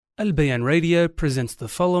Al Bayan Radio presents the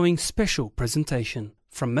following special presentation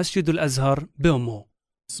from Masjid Al-Azhar, Bilmo.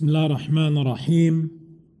 Bismillah ar-Rahman ar-Rahim.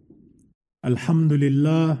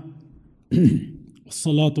 Alhamdulillah.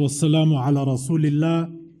 Wassalatu wassalamu ala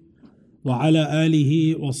Rasulillah wa ala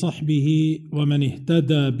alihi wa sahbihi wa man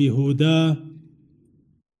ihtada bihudah.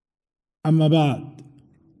 Amma ba'd.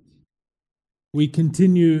 We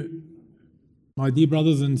continue, my dear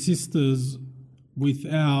brothers and sisters, with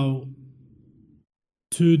our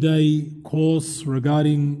 2-day course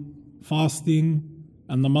regarding fasting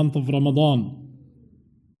and the month of Ramadan.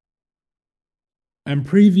 And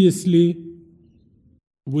previously,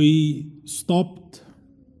 we stopped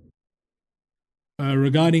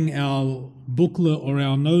regarding our booklet or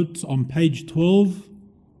our notes on page 12,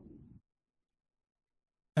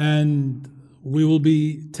 and we will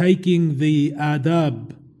be taking the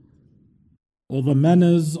adab or the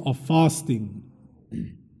manners of fasting.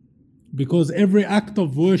 Because every act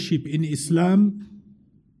of worship in Islam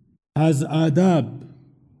has adab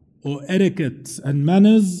or etiquettes and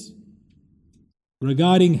manners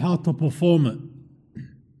regarding how to perform it.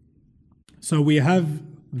 So we have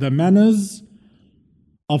the manners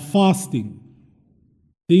of fasting,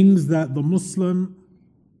 things that the Muslim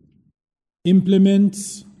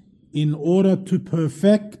implements in order to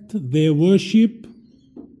perfect their worship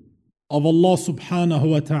of Allah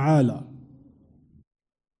subhanahu wa ta'ala.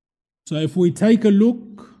 So if we take a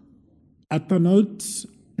look at the notes,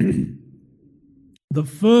 the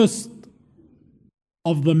first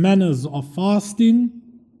of the manners of fasting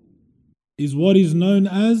is what is known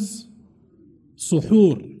as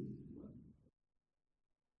suhoor.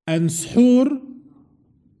 And suhoor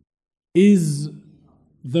is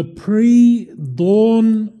the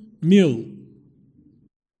pre-dawn meal,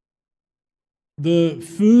 the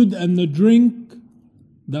food and the drink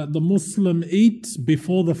that the Muslim eats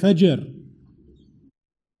before the Fajr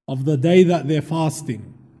of the day that they're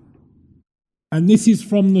fasting. And this is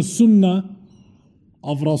from the Sunnah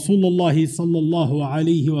of Rasulullah sallallahu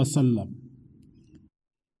alayhi wasallam.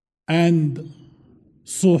 And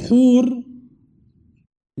suhoor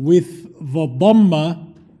with the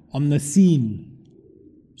dhamma on the sin,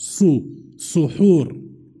 suhoor.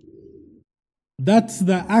 That's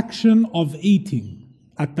the action of eating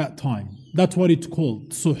at that time. That's what it's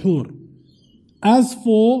called, suhoor. As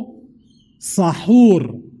for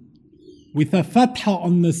sahur, with a fatha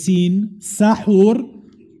on the sin, sahur,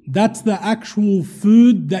 that's the actual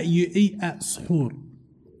food that you eat at suhoor.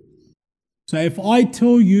 So if I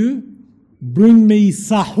tell you, bring me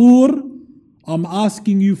sahur, I'm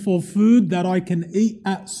asking you for food that I can eat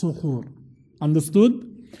at suhoor. Understood?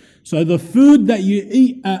 So the food that you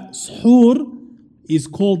eat at suhoor is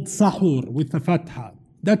called sahur with a fatha.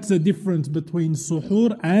 That's the difference between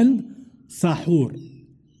suhoor and sahur.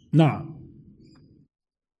 Now,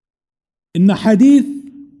 in the hadith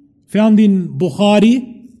found in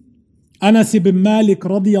Bukhari, Anas ibn Malik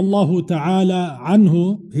radiyallahu ta'ala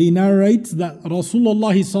anhu, he narrates that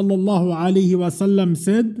Rasulullah sallallahu alayhi wasallam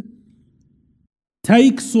said,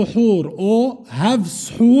 take suhoor or have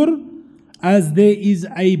suhoor as there is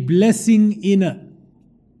a blessing in it.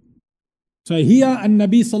 So here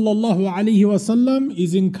An-Nabi sallallahu alayhi wasallam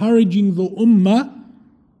is encouraging the ummah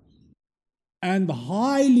and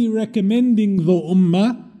highly recommending the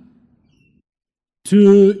ummah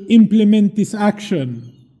to implement this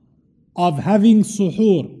action of having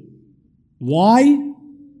suhoor. Why?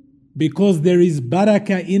 Because there is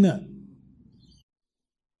barakah in it.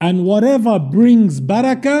 And whatever brings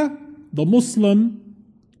barakah, the Muslim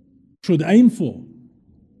should aim for.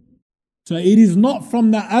 So it is not from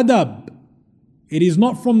the adab, it is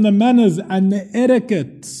not from the manners and the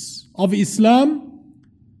etiquettes of Islam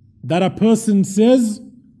that a person says,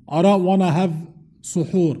 I don't want to have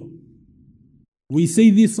suhoor. We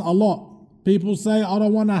see this a lot. People say, I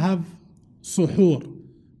don't want to have suhoor.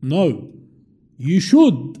 No, you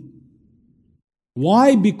should.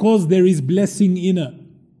 Why? Because there is blessing in it.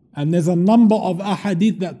 And there's a number of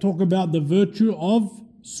ahadith that talk about the virtue of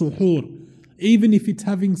suhoor, even if it's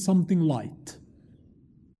having something light.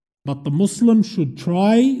 But the Muslims should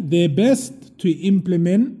try their best to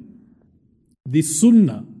implement this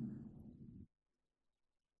sunnah.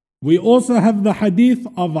 We also have the hadith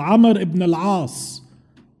of Amr ibn al-As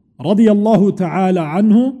radiyallahu ta'ala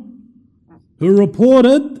anhu, who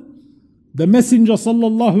reported the Messenger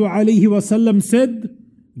sallallahu alayhi wasallam said,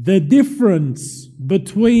 the difference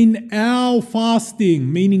between our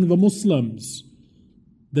fasting, meaning the Muslims,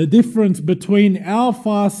 the difference between our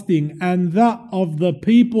fasting and that of the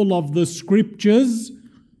people of the scriptures,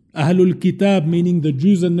 Ahlul Kitab, meaning the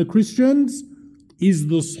Jews and the Christians, is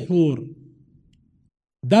the suhoor.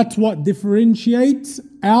 That's what differentiates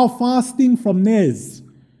our fasting from theirs.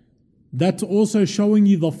 That's also showing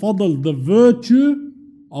you the fadl, the virtue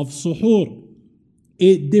of suhoor.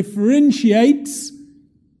 It differentiates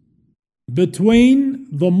between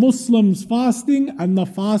the Muslims fasting and the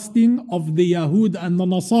fasting of the Yahud and the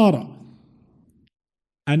Nasara.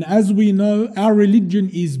 And as we know, our religion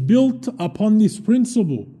is built upon this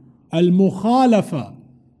principle, al-mukhalafa,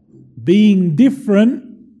 being different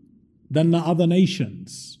than the other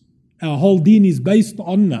nations. Our whole deen is based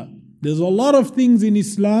on that. There's a lot of things in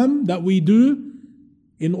Islam that we do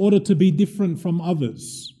in order to be different from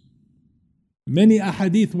others. Many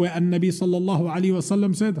ahadith where An-Nabi sallallahu alayhi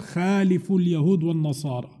wasallam said, Khaliful Yahud wal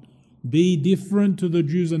Nasara. Be different to the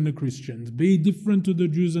Jews and the Christians. Be different to the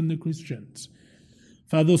Jews and the Christians.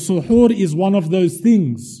 For the suhoor is one of those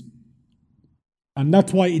things. And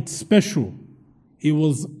that's why it's special. It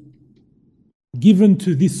was given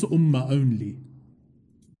to this ummah only.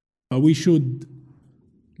 But we should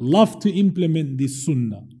love to implement this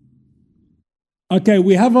sunnah. Okay,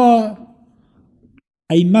 we have a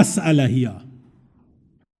mas'ala here.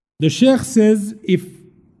 The Shaykh says if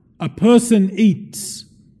a person eats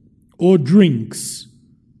or drinks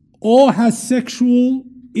or has sexual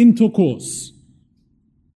intercourse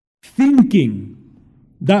thinking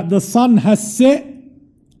that the sun has set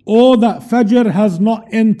or that Fajr has not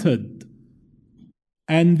entered,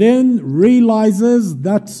 and then realizes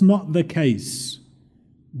that's not the case,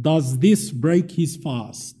 does this break his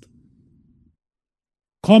fast?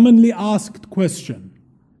 Commonly asked question.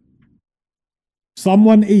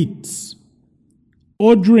 Someone eats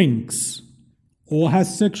or drinks or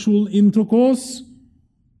has sexual intercourse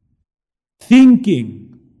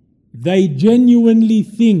thinking, they genuinely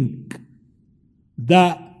think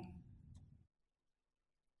that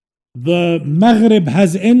the Maghrib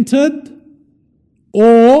has entered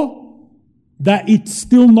or that it's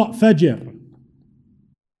still not Fajr.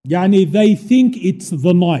 Yani they think it's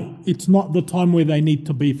the night. It's not the time where they need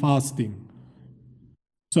to be fasting.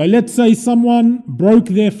 So let's say someone broke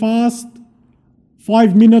their fast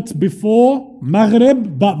 5 minutes before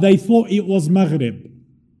Maghrib, but they thought it was Maghrib.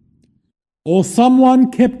 Or someone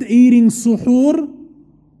kept eating suhoor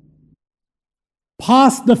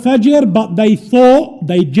past the Fajr, but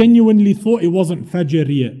they genuinely thought it wasn't Fajr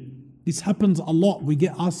yet. This happens a lot. We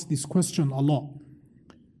get asked this question a lot.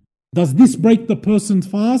 Does this break the person's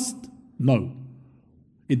fast? No,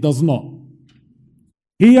 it does not.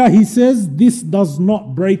 Here he says this does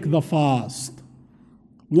not break the fast.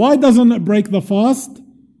 Why doesn't it break the fast?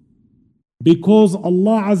 Because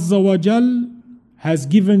Allah Azza wa Jal has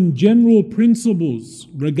given general principles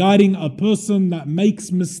regarding a person that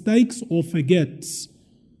makes mistakes or forgets.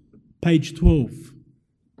 Page 12.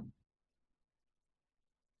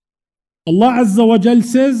 Allah Azza wa Jal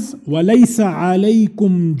says, وَلَيْسَ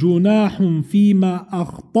عَلَيْكُمْ جُنَاحٌ فِيمَا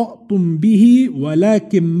أَخْطَأْتُمْ بِهِ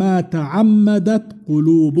وَلَكِنْ مَا تَعَمَّدَتْ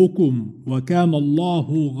قُلُوبُكُمْ وَكَانَ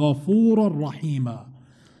اللَّهُ غَفُورًا رَحِيمًا.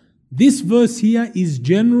 This verse here is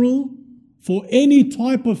general for any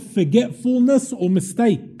type of forgetfulness or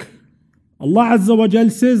mistake. Allah Azza wa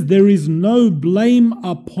Jal says, there is no blame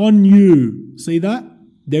upon you. See that?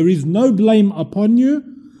 There is no blame upon you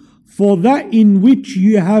for that in which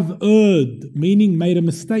you have erred, meaning made a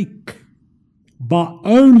mistake, but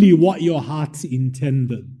only what your hearts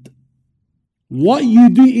intended. What you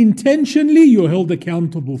do intentionally, you're held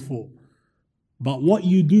accountable for. But what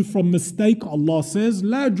you do from mistake, Allah says,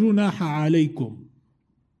 لا جناح عليكم.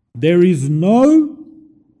 There is no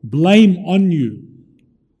blame on you.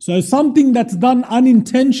 So something that's done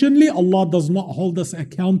unintentionally, Allah does not hold us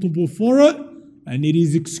accountable for it, and it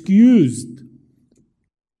is excused.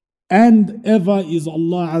 And ever is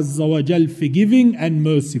Allah Azza wa Jal forgiving and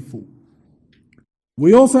merciful.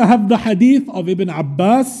 We also have the hadith of Ibn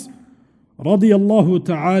Abbas radiyallahu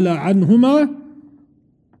ta'ala anhuma,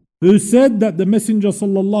 who said that the Messenger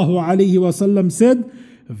sallallahu alayhi wasallam said,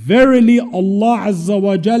 verily Allah Azza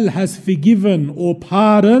wa Jal has forgiven or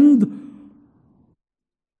pardoned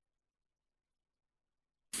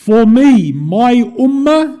for me, my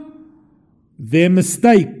ummah, their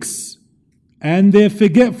mistakes and their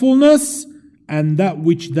forgetfulness, and that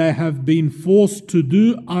which they have been forced to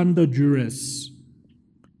do under duress.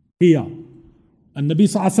 Here, and Nabi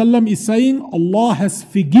Sallallahu Alaihi Wasallam is saying, Allah has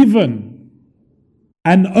forgiven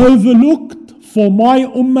and overlooked for my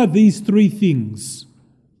ummah these three things.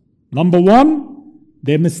 Number one,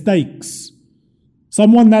 their mistakes.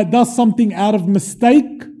 Someone that does something out of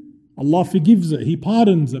mistake, Allah forgives it, He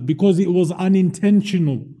pardons it because it was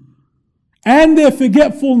unintentional. And their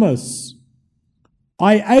forgetfulness.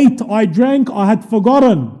 I ate, I drank, I had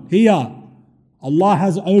forgotten. Here, Allah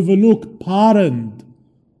has overlooked, pardoned.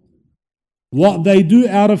 what they do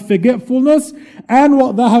out of forgetfulness, and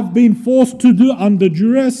what they have been forced to do under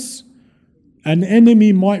duress. An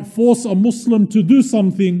enemy might force a Muslim to do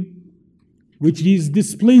something which is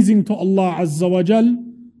displeasing to Allah Azza wa Jal.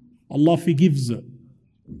 Allah forgives it.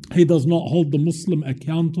 He does not hold the Muslim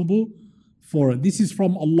accountable for it. This is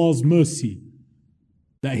from Allah's mercy,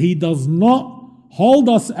 that He does not hold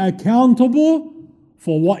us accountable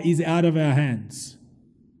for what is out of our hands.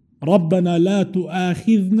 رَبَّنَا لَا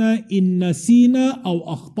تُؤَاخِذْنَا إِن نَّسِينَا أَوْ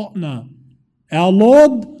أَخْطَأْنَا. Our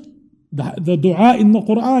Lord, the dua in the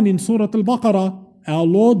Quran in Surah Al-Baqarah, our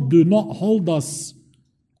Lord, do not hold us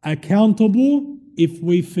accountable if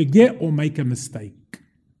we forget or make a mistake.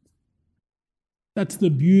 That's the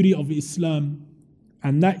beauty of Islam,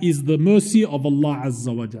 and that is the mercy of Allah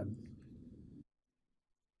Azza wa Jal.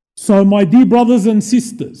 So my dear brothers and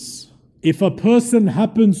sisters, if a person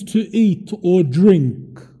happens to eat or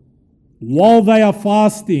drink while they are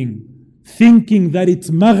fasting, thinking that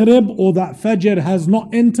it's Maghrib or that Fajr has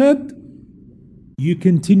not entered, you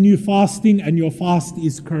continue fasting and your fast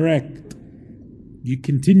is correct. You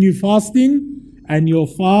continue fasting and your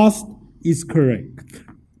fast is correct.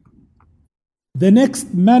 The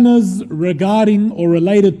next manners regarding or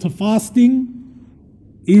related to fasting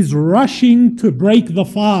is rushing to break the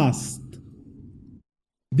fast.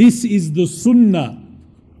 This is the sunnah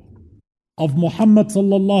of Muhammad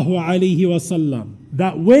sallallahu alaihi wasallam,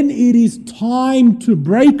 that when it is time to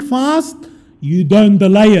break fast, you don't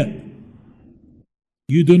delay it.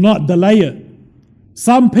 You do not delay it.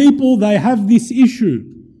 Some people, they have this issue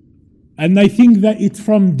and they think that it's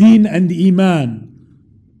from deen and iman,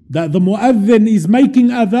 that the muadhin is making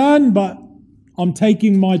adhan, but I'm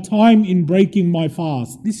taking my time in breaking my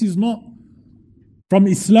fast. This is not from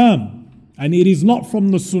Islam, and it is not from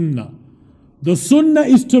the sunnah. The sunnah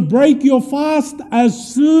is to break your fast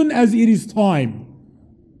as soon as it is time,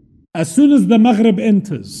 as soon as the Maghrib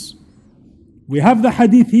enters. We have the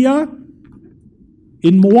hadith here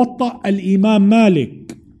in Muwatta al-Imam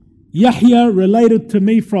Malik. Yahya related to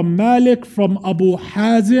me from Malik, from Abu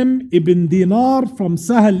Hazim ibn Dinar, from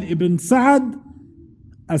Sahal ibn Sa'ad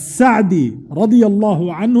as-Sa'di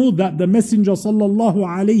radiyallahu anhu, that the Messenger sallallahu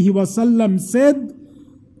alayhi wasallam said,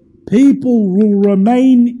 people will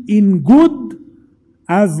remain in good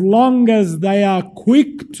as long as they are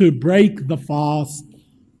quick to break the fast.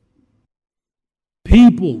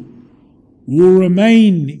 People will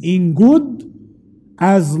remain in good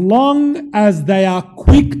as long as they are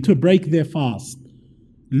quick to break their fast.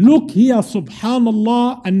 Look here,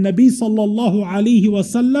 subhanallah, and Nabi sallallahu alayhi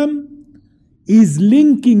wasallam is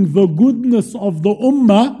linking the goodness of the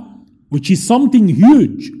ummah, which is something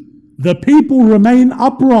huge. The people remain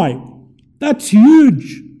upright. That's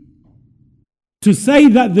huge. To say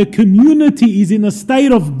that the community is in a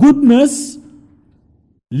state of goodness,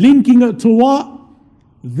 linking it to what?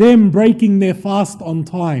 Them breaking their fast on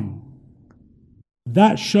time.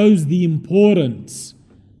 That shows the importance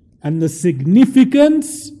and the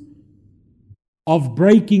significance of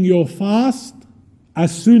breaking your fast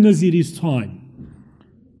as soon as it is time.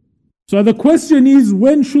 So the question is,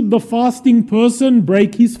 when should the fasting person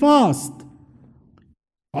break his fast?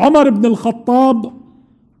 Umar ibn al-Khattab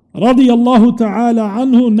radiyallahu ta'ala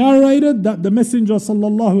anhu narrated that the Messenger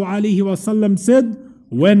sallallahu alayhi wasallam said,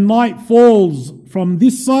 when night falls from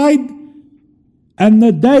this side and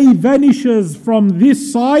the day vanishes from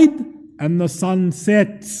this side and the sun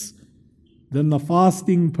sets, then the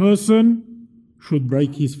fasting person should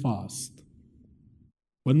break his fast.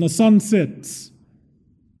 When the sun sets,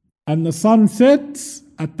 and the sun sets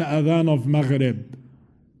at the adhan of Maghrib.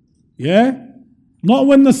 Yeah? Not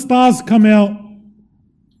when the stars come out.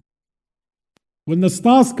 When the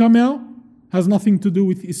stars come out, has nothing to do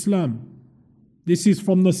with Islam. This is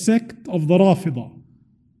from the sect of the Rafidah.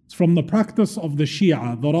 It's from the practice of the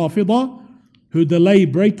Shia, the Rafidah, who delay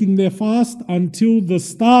breaking their fast until the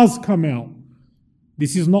stars come out.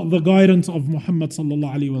 This is not the guidance of Muhammad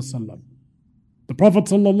sallallahu alaihi wasallam. The Prophet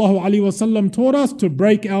sallallahu alaihi wasallam taught us to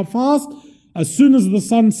break our fast as soon as the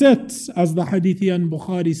sun sets, as the Hadithi and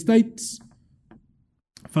Bukhari states.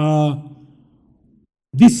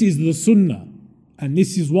 This is the Sunnah, and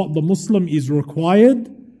this is what the Muslim is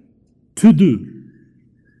required to do.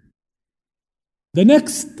 The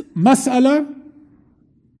next mas'ala,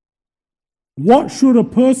 what should a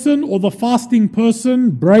person or the fasting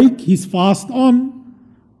person break his fast on?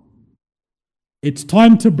 It's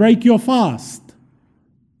time to break your fast.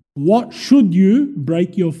 What should you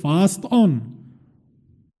break your fast on?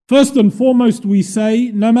 First and foremost, we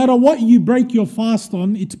say, no matter what you break your fast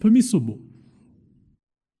on, it's permissible.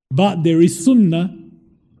 But there is sunnah,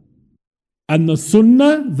 and the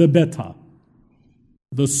sunnah, the better.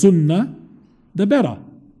 The sunnah, the better.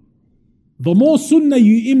 The more sunnah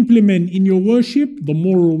you implement in your worship, the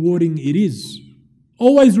more rewarding it is.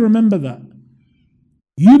 Always remember that.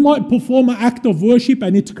 You might perform an act of worship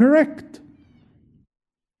and it's correct.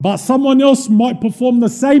 But someone else might perform the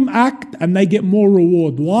same act and they get more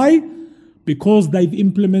reward. Why? Because they've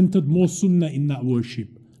implemented more sunnah in that worship.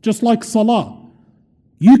 Just like salah.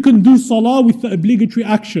 You can do salah with the obligatory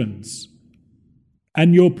actions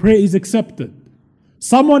and your prayer is accepted.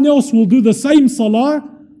 Someone else will do the same salah,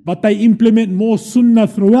 but they implement more sunnah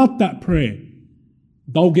throughout that prayer.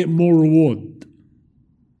 They'll get more reward.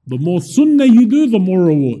 The more sunnah you do, the more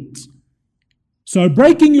rewards. So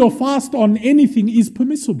breaking your fast on anything is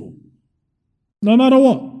permissible. No matter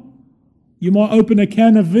what. You might open a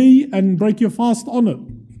can of V and break your fast on it.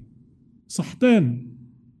 Sahtan.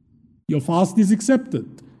 Your fast is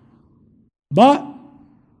accepted. But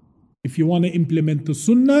if you want to implement the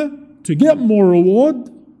sunnah to get more reward,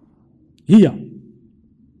 here.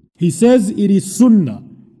 He says it is sunnah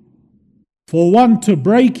for one to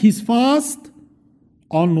break his fast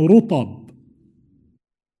on rutab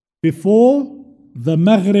before the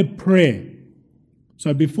Maghrib prayer.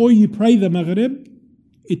 So before you pray the Maghrib,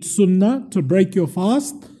 it's sunnah to break your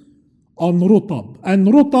fast on rutab. And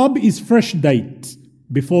rutab is fresh dates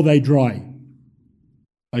before they dry.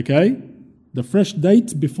 Okay? The fresh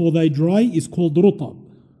dates before they dry is called rutab.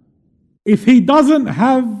 If he doesn't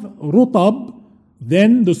have rutab,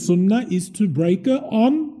 then the sunnah is to break it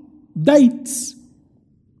on dates.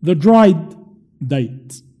 The dried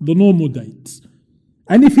dates, the normal dates.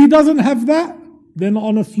 And if he doesn't have that, then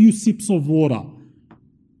on a few sips of water.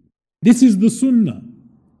 This is the sunnah.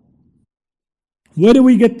 Where do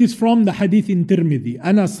we get this from? The hadith in Tirmidhi.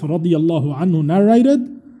 Anas radiallahu anhu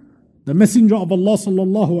narrated, the Messenger of Allah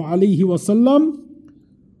sallallahu alayhi wasallam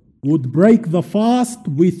would break the fast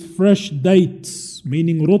with fresh dates,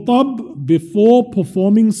 meaning rutab, before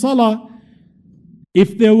performing salah.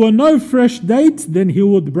 If there were no fresh dates, then he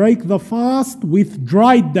would break the fast with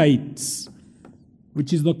dried dates,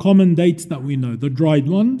 which is the common dates that we know, the dried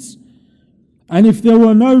ones. And if there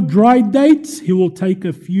were no dried dates, he will take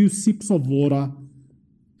a few sips of water.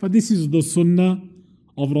 But this is the sunnah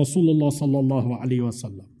of Rasulullah sallallahu alaihi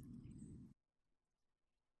wasallam.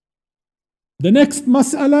 The next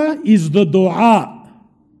mas'ala is the dua.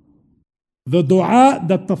 The dua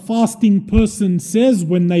that the fasting person says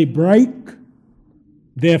when they break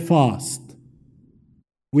their fast.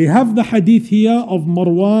 We have the hadith here of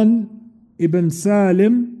Marwan ibn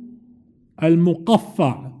Salim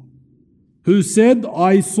al-Muqaffa, who said,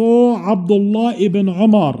 I saw Abdullah ibn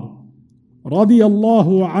Umar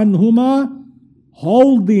radiyallahu anhuma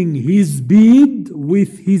holding his beard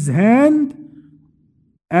with his hand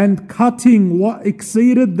and cutting what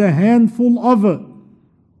exceeded the handful of it.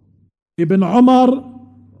 Ibn Umar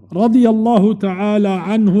radiyallahu ta'ala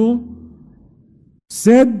anhu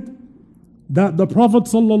said that the Prophet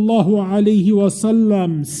sallallahu alaihi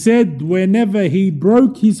wasallam said whenever he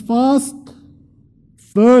broke his fast,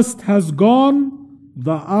 thirst has gone,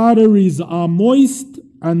 the arteries are moist,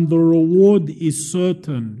 and the reward is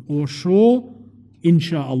certain or sure,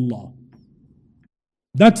 insha'Allah.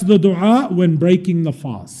 That's the dua when breaking the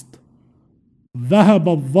fast. ذهب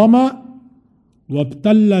الظمأ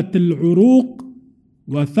وابتلت العروق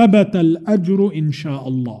وثبت الأجر إن شاء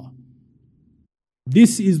الله.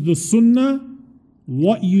 This is the sunnah,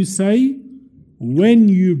 what you say when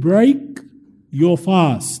you break your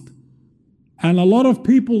fast. And a lot of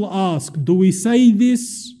people ask, do we say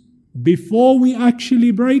this before we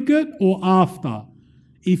actually break it or after?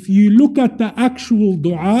 If you look at the actual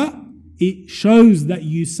dua, it shows that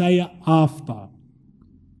you say it after.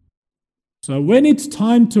 So when it's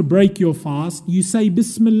time to break your fast, you say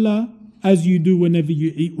Bismillah as you do whenever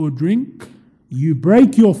you eat or drink. You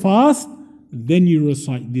break your fast, then you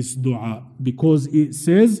recite this dua because it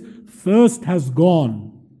says thirst has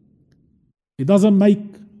gone. It doesn't make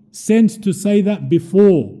sense to say that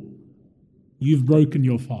before you've broken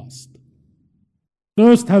your fast.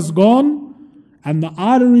 Thirst has gone and the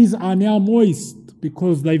arteries are now moist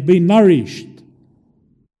because they've been nourished.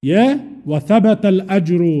 Yeah? وَثَبَتَ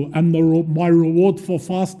الْأَجْرُ, and my reward for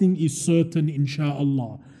fasting is certain,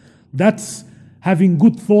 insha'Allah. That's having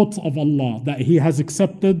good thoughts of Allah, that He has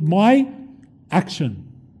accepted my action.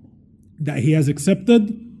 That He has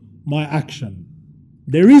accepted my action.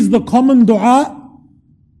 There is the common dua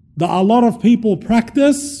that a lot of people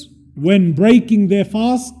practice when breaking their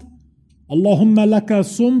fast. Allahumma laka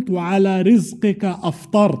sumt wa ala rizqika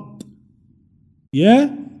aftart.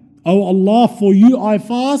 Yeah? Oh Allah, for you I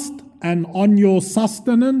fast, and on your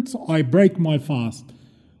sustenance I break my fast.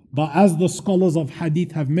 But as the scholars of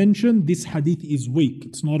hadith have mentioned, this hadith is weak.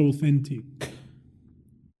 It's not authentic.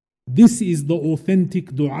 This is the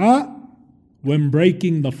authentic dua when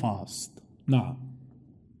breaking the fast. Now,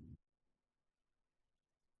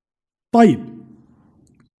 طيب.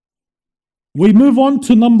 We move on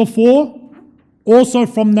to number 4. Also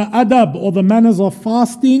from the adab or the manners of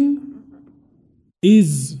fasting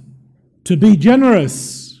is to be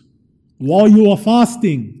generous while you are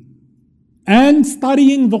fasting and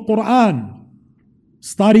studying the Quran.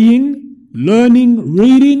 Studying, learning,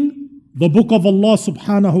 reading the book of Allah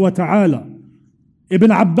subhanahu wa ta'ala.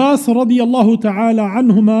 Ibn Abbas radiyallahu ta'ala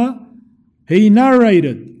anhuma, he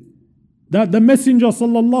narrated that the Messenger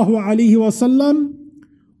sallallahu alayhi wasallam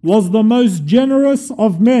was the most generous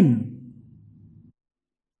of men.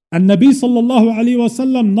 And Nabi sallallahu alayhi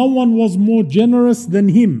wasallam, no one was more generous than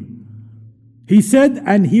him. He said,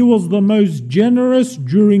 and he was the most generous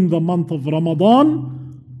during the month of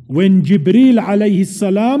Ramadan, when Jibreel alayhi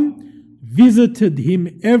salam visited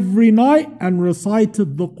him every night and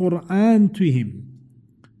recited the Quran to him.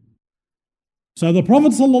 So the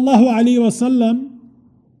Prophet sallallahu alayhi wasallam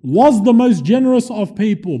was the most generous of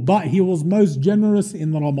people, but he was most generous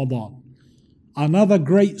in Ramadan. Another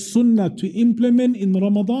great sunnah to implement in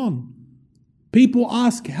Ramadan. People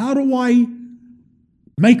ask, how do I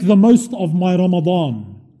make the most of my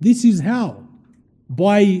Ramadan? This is how.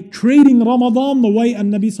 By treating Ramadan the way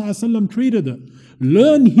An-Nabi Sallallahu Alaihi Wasallam treated it.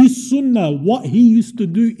 Learn his sunnah, what he used to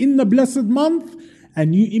do in the blessed month,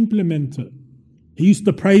 and you implement it. He used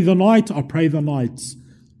to pray the night, I pray the nights.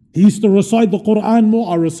 He used to recite the Quran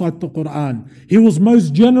more, I recite the Quran. He was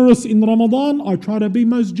most generous in Ramadan, I try to be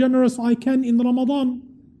most generous I can in Ramadan.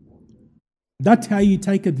 That's how you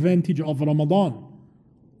take advantage of Ramadan.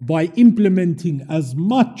 By implementing as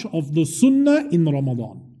much of the sunnah in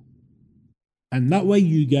Ramadan. And that way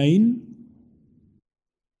you gain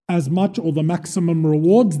as much or the maximum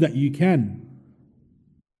rewards that you can.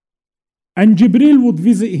 And Jibreel would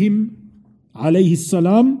visit him, alayhi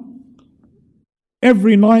salam,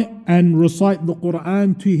 every night and recite the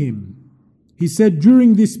Quran to him. He said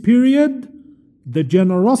during this period, the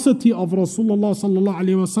generosity of Rasulullah sallallahu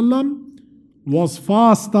alaihi wasallam was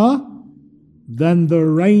faster than the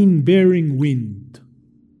rain-bearing wind.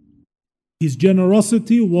 His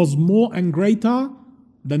generosity was more and greater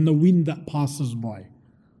than the wind that passes by.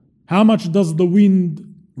 How much does the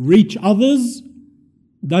wind reach others?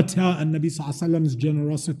 That's how An-Nabi Sallallahu Alaihi Wasallam's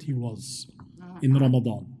generosity was in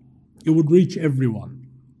Ramadan. It would reach everyone.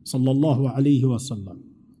 Sallallahu Alaihi Wasallam.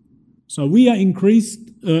 So we are encouraged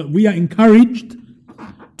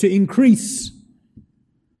to increase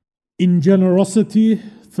in generosity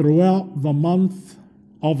throughout the month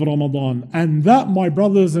of Ramadan. And that, my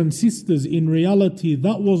brothers and sisters, in reality,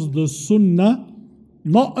 that was the sunnah,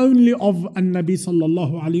 not only of An-Nabi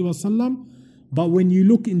Sallallahu Alaihi Wasallam, but when you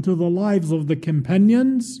look into the lives of the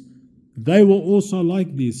companions, they were also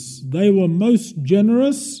like this. They were most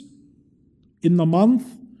generous in the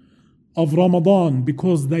month of Ramadan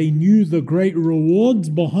because they knew the great rewards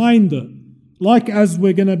behind it. Like as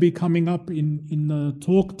we're going to be coming up in the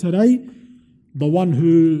talk today, the one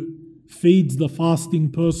who feeds the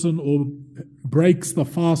fasting person or breaks the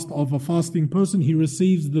fast of a fasting person, he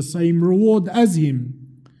receives the same reward as him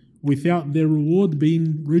without their reward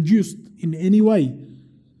being reduced in any way.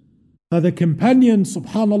 So the companions,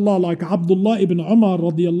 subhanallah, like Abdullah ibn Umar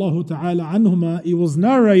radiyallahu ta'ala anhuma, it was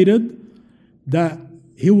narrated that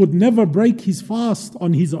he would never break his fast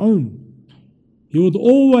on his own. He would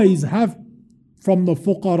always have from the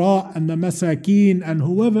fuqara and the masakeen and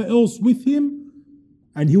whoever else with him,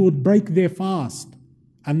 and he would break their fast.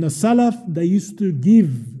 And the Salaf, they used to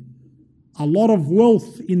give a lot of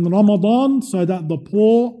wealth in Ramadan so that the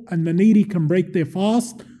poor and the needy can break their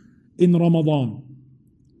fast in Ramadan.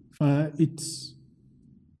 It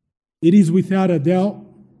is without a doubt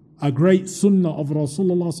a great sunnah of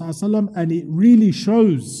Rasulullah ﷺ, and it really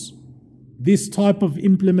shows, this type of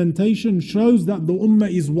implementation shows that the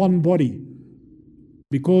ummah is one body,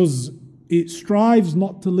 because it strives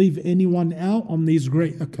not to leave anyone out on these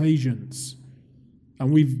great occasions.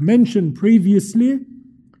 And we've mentioned previously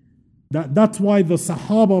that that's why the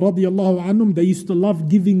Sahaba radiallahu anhum, they used to love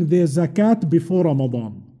giving their zakat before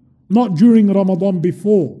Ramadan, not during Ramadan,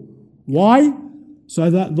 before. Why?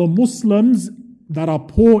 So that the Muslims that are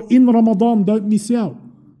poor in Ramadan don't miss out.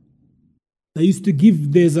 They used to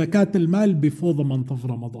give their zakat al-mal before the month of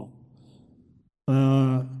Ramadan.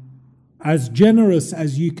 As generous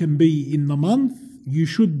as you can be in the month, you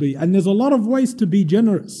should be. And there's a lot of ways to be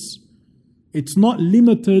generous. It's not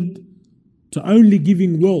limited to only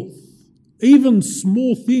giving wealth. Even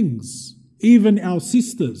small things, even our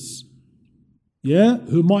sisters,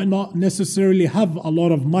 who might not necessarily have a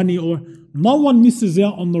lot of money, or no one misses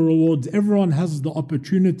out on the rewards. Everyone has the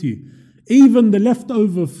opportunity. Even the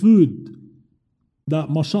leftover food that,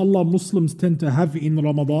 mashallah, Muslims tend to have in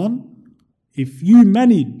Ramadan, if you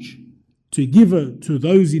manage to give it to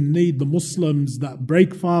those in need, the Muslims that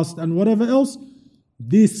break fast and whatever else,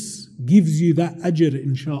 this gives you that ajr,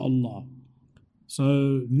 insha'Allah.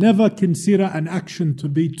 So never consider an action to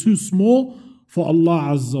be too small for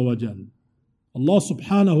Allah Azza wa Jal. Allah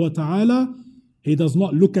subhanahu wa ta'ala, He does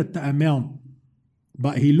not look at the amount,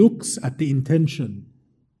 but He looks at the intention.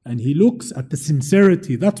 And He looks at the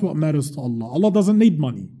sincerity. That's what matters to Allah. Allah doesn't need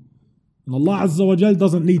money. And Allah Azza wa Jal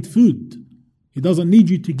doesn't need food. He doesn't need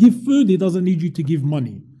you to give food. He doesn't need you to give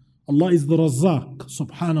money. Allah is the Razzaq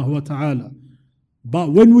subhanahu wa ta'ala.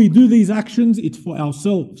 But when we do these actions, it's for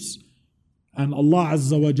ourselves. And Allah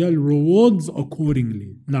Azza wa Jal rewards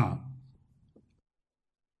accordingly. Now,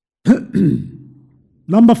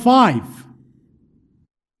 number 5.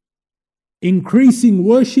 Increasing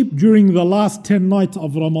worship during the last 10 nights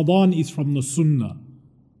of Ramadan is from the Sunnah.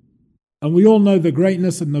 And we all know the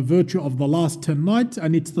greatness and the virtue of the last 10 nights,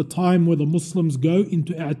 and it's the time where the Muslims go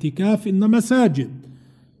into i'tikaf in the masajid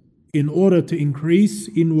in order to increase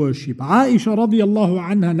in worship. Aisha radiallahu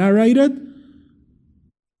anha narrated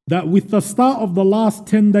that with the start of the last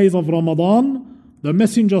 10 days of Ramadan, the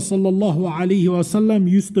Messenger sallallahu alaihi wasallam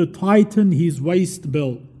used to tighten his waist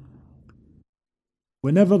belt.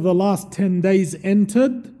 Whenever the last 10 days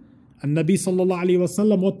entered, and Nabi sallallahu alaihi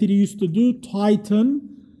wasallam, what did he used to do? Tighten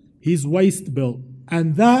his waist belt.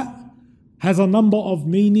 And that has a number of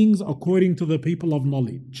meanings according to the people of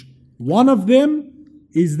knowledge. One of them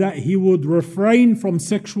is that he would refrain from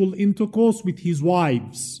sexual intercourse with his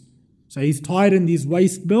wives. So he's tightened his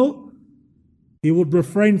waist belt. He would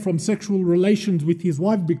refrain from sexual relations with his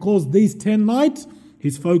wife because these 10 nights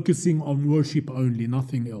he's focusing on worship only,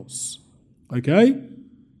 nothing else. Okay?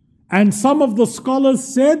 And some of the scholars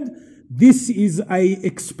said this is an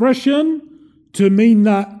expression to mean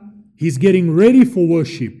that he's getting ready for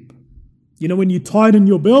worship. You know, when you tighten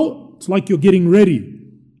your belt, it's like you're getting ready.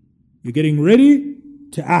 You're getting ready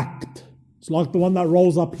to act. It's like the one that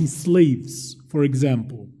rolls up his sleeves, for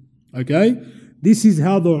example. Okay? This is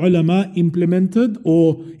how the ulama implemented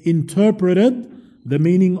or interpreted the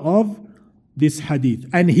meaning of this hadith.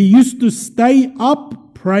 And he used to stay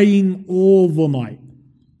up praying all the night.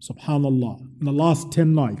 Subhanallah. In the last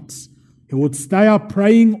 10 nights. He would stay up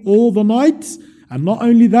praying all the nights. And not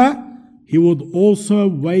only that, he would also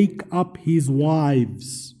wake up his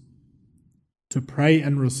wives to pray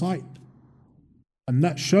and recite. And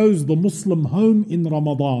that shows the Muslim home in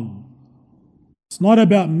Ramadan. It's not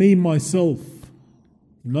about me, myself.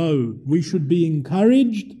 No, we should be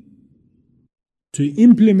encouraged to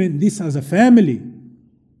implement this as a family.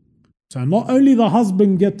 So not only the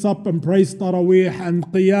husband gets up and prays Taraweeh and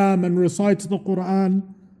Qiyam and recites the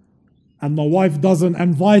Quran, and the wife doesn't,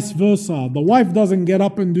 and vice versa. The wife doesn't get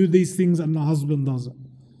up and do these things and the husband doesn't.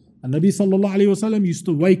 And Nabi sallallahu alayhi wa sallam used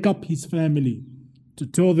to wake up his family to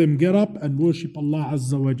tell them, get up and worship Allah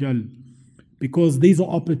Azza wa Jal. Because these are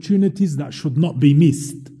opportunities that should not be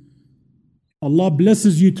missed. Allah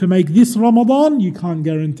blesses you to make this Ramadan, you can't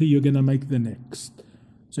guarantee you're going to make the next.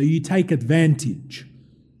 So you take advantage.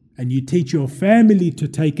 And you teach your family to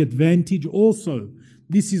take advantage also.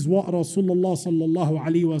 This is what Rasulullah sallallahu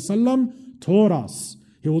alaihi wasallam taught us.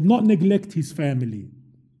 He would not neglect his family.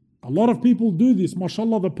 A lot of people do this.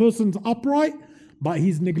 MashaAllah, the person's upright, but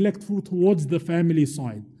he's neglectful towards the family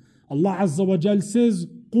side. Allah Azza wa Jal says,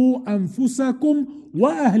 قُوا أَنفُسَكُمْ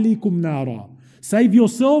وَأَهْلِكُمْ نَارًا. Save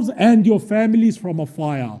yourselves and your families from a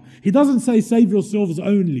fire. He doesn't say save yourselves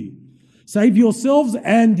only. Save yourselves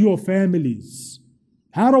and your families.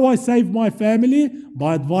 How do I save my family?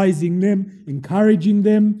 By advising them, encouraging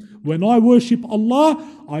them. When I worship Allah,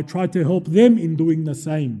 I try to help them in doing the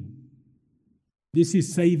same. This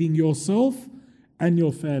is saving yourself and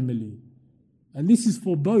your family. And this is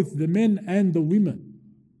for both the men and the women.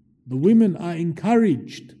 The women are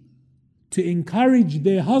encouraged to encourage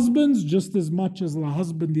their husbands just as much as the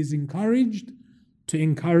husband is encouraged to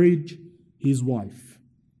encourage his wife.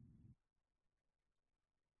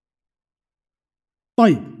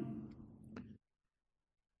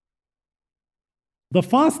 The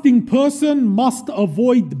fasting person must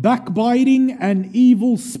avoid backbiting and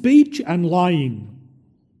evil speech and lying.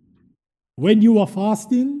 When you are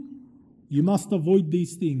fasting, you must avoid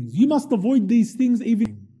these things. You must avoid these things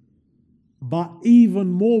but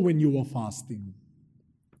even more when you are fasting.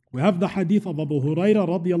 We have the hadith of Abu Hurairah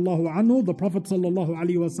radiallahu anhu. The Prophet sallallahu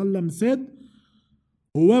alaihi wasallam said,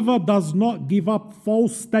 whoever does not give up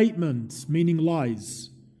false statements, meaning lies,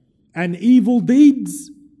 and evil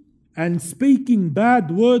deeds and speaking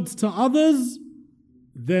bad words to others,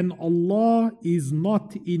 then Allah is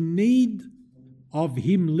not in need of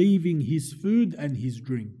him leaving his food and his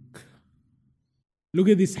drink. Look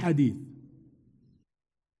at this hadith.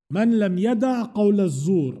 Man lam yada' qawl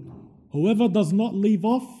az-zur. Whoever does not leave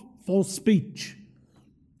off false speech.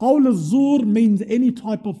 Qawl az-zur means any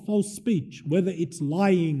type of false speech, whether it's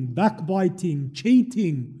lying, backbiting,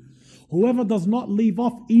 cheating. Whoever does not leave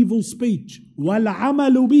off evil speech, wal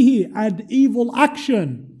amalu bihi, and evil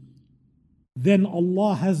action, then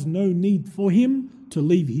Allah has no need for him to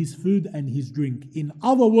leave his food and his drink. In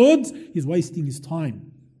other words, he's wasting his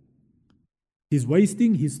time. He's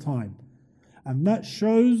wasting his time. And that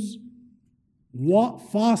shows what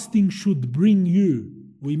fasting should bring you.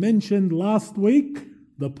 We mentioned last week,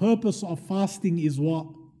 the purpose of fasting is what?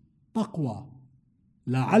 Taqwa.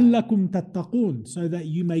 لَعَلَّكُمْ تَتَّقُونَ, so that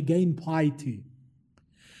you may gain piety.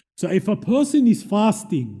 So if a person is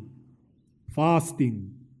fasting,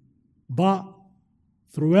 but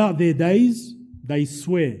throughout their days, they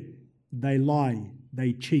swear, they lie,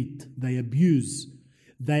 they cheat, they abuse,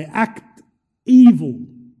 they act evil,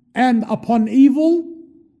 and upon evil,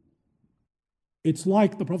 it's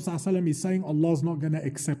like the Prophet ﷺ is saying Allah's not going to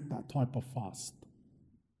accept that type of fast.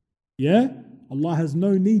 Yeah? Allah has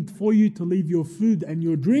no need for you to leave your food and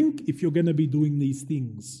your drink if you're going to be doing these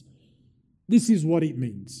things. This is what it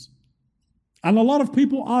means. And a lot of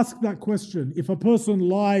people ask that question. If a person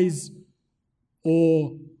lies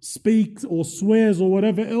or speaks or swears or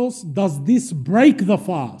whatever else, does this break the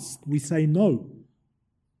fast? We say no.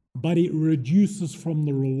 But it reduces from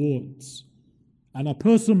the rewards. And a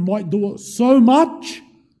person might do it so much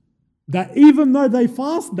that even though they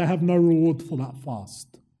fast, they have no reward for that fast.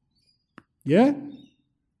 Yeah?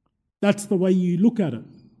 That's the way you look at it.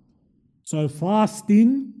 So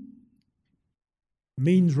fasting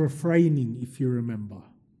means refraining, if you remember.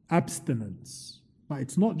 Abstinence. But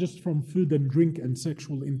it's not just from food and drink and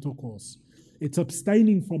sexual intercourse. It's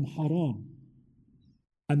abstaining from haram.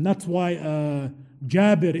 And that's why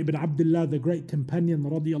Jabir ibn Abdullah, the great companion,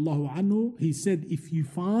 radiallahu anhu, he said, if you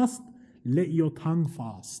fast, let your tongue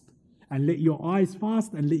fast. And let your eyes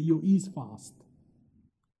fast and let your ears fast.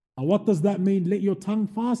 And what does that mean? Let your tongue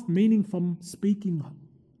fast, meaning from speaking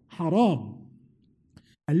haram.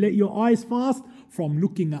 And let your eyes fast from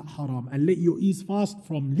looking at haram. And let your ears fast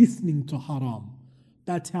from listening to haram.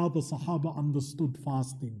 That's how the Sahaba understood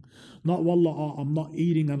fasting. Not, wallah, I'm not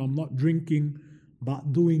eating and I'm not drinking,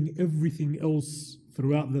 but doing everything else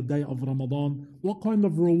throughout the day of Ramadan. What kind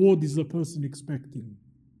of reward is the person expecting?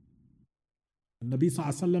 And Nabi Sallallahu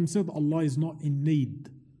Alaihi Wasallam said Allah is not in need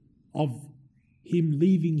of him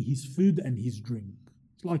leaving his food and his drink.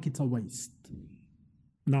 It's like it's a waste.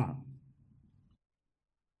 Now,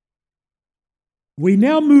 we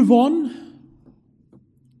now move on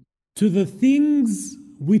to the things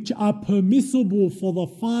which are permissible for the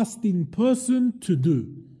fasting person to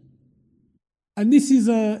do. And this is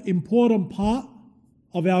an important part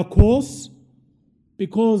of our course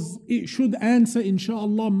because it should answer,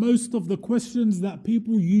 inshallah, most of the questions that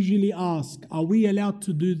people usually ask. Are we allowed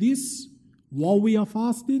to do this while we are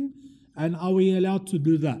fasting? And are we allowed to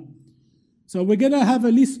do that? So we're going to have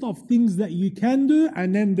a list of things that you can do,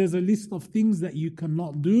 and then there's a list of things that you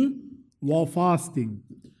cannot do while fasting.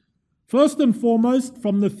 First and foremost,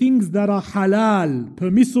 from the things that are halal,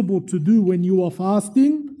 permissible to do when you are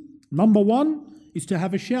fasting, number one is to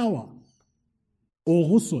have a shower or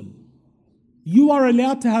ghusl. You are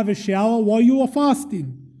allowed to have a shower while you are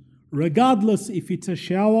fasting, regardless if it's a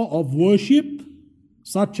shower of worship,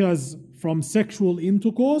 such as from sexual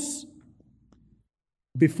intercourse,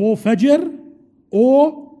 before Fajr,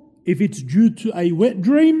 or if it's due to a wet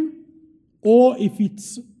dream, or if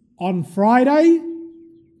it's on Friday,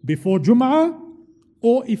 before Jum'ah,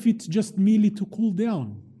 or if it's just merely to cool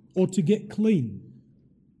down or to get clean.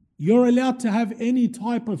 You're allowed to have any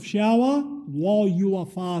type of shower while you are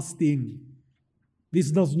fasting.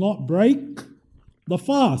 This does not break the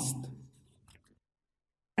fast.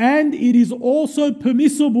 And it is also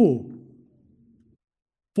permissible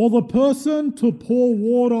for the person to pour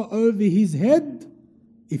water over his head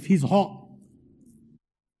if he's hot,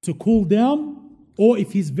 to cool down, or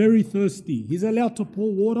if he's very thirsty. He's allowed to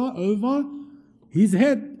pour water over his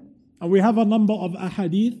head. And we have a number of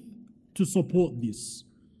ahadith to support this.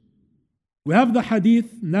 We have the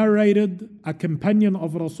hadith narrated, a companion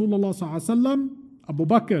of Rasulullah ﷺ, Abu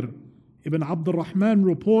Bakr ibn Abdul Rahman,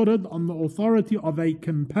 reported on the authority of a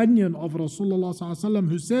companion of Rasulullah ﷺ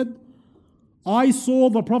who said, I saw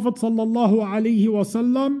the Prophet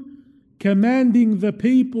ﷺ commanding the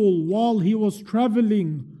people while he was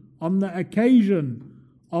traveling on the occasion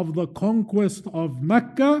of the conquest of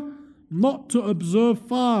Mecca not to observe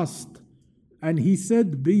fast. And he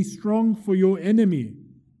said, be strong for your enemy.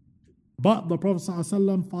 But the Prophet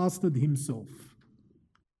ﷺ fasted himself.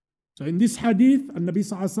 So in this hadith, Nabi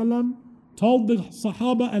ﷺ told the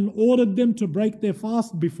Sahaba and ordered them to break their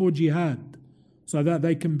fast before jihad, so that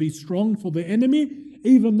they can be strong for the enemy,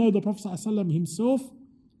 even though the Prophet ﷺ himself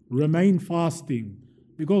remained fasting.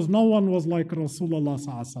 Because no one was like Rasulullah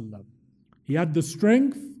ﷺ. He had the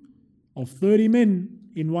strength of 30 men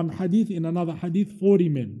in one hadith, in another hadith 40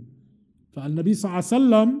 men. So Nabi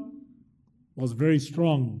ﷺ was very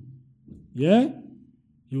strong. Yeah?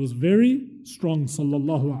 He was very strong,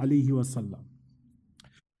 sallallahu alayhi wasallam.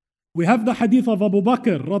 We have the hadith of Abu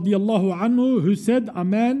Bakr radiallahu anhu, who said, a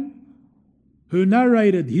man who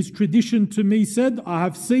narrated his tradition to me said, I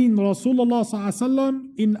have seen Rasulullah sallallahu alayhi wasallam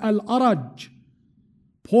in Al-Araj,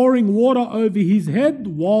 pouring water over his head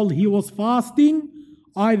while he was fasting,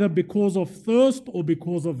 either because of thirst or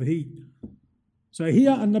because of heat. So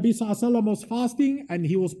here, Nabi sallallahu alayhi wasallam was fasting and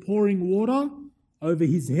he was pouring water over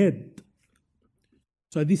his head.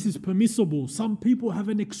 So this is permissible. Some people have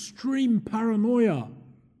an extreme paranoia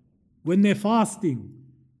when they're fasting.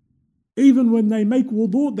 Even when they make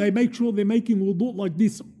wudu, they make sure they're making wudu like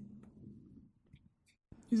this.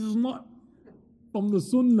 This is not from the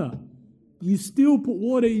sunnah. You still put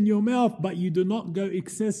water in your mouth, but you do not go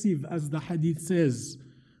excessive, as the hadith says.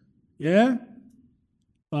 Yeah?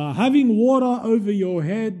 Having water over your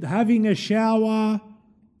head, having a shower,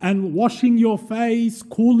 and washing your face,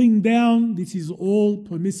 cooling down, this is all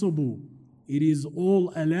permissible. It is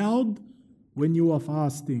all allowed when you are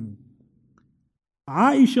fasting.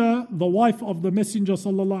 Aisha, the wife of the Messenger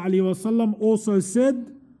sallallahu alaihi wasallam, also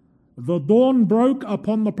said, the dawn broke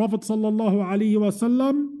upon the Prophet sallallahu alaihi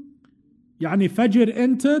wasallam, yani Fajr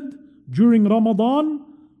entered during Ramadan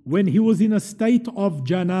when he was in a state of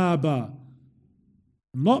janaba.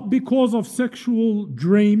 Not because of sexual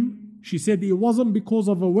dream. She said it wasn't because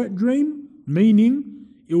of a wet dream, meaning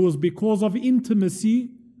it was because of intimacy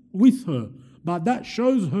with her. But that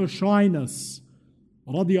shows her shyness.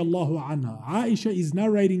 Radiallahu anha. Aisha is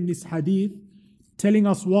narrating this hadith, telling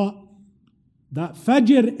us what? That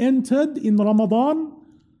Fajr entered in Ramadan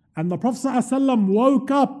and the Prophet ﷺ woke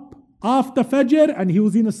up after Fajr and he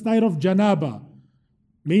was in a state of janaba,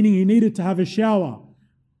 meaning he needed to have a shower.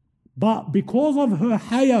 But because of her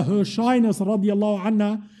haya, her shyness, radiallahu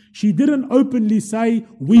anha, she didn't openly say,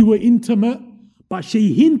 we were intimate, but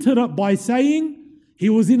she hinted it by saying, he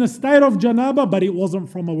was in a state of janaba, but it wasn't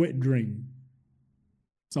from a wet dream.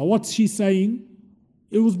 So what's she saying?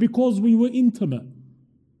 It was because we were intimate.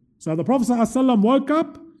 So the Prophet ﷺ woke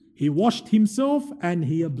up, he washed himself, and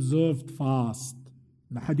he observed fast.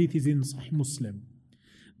 The hadith is in Sahih Muslim.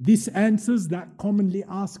 This answers that commonly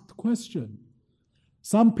asked question.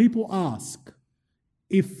 Some people ask,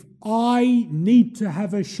 if I need to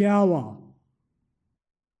have a shower,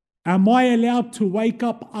 am I allowed to wake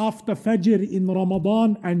up after Fajr in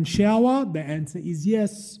Ramadan and shower? The answer is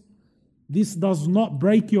yes. This does not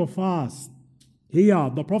break your fast. Here,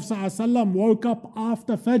 the Prophet ﷺ woke up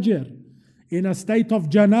after Fajr in a state of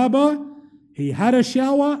janaba. He had a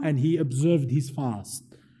shower and he observed his fast.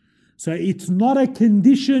 So it's not a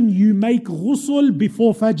condition you make ghusl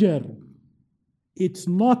before Fajr. It's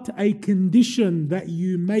not a condition that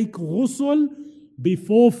you make ghusl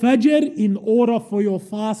before Fajr in order for your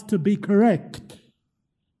fast to be correct.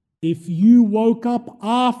 If you woke up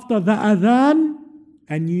after the adhan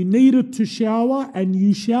and you needed to shower and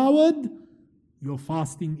you showered, your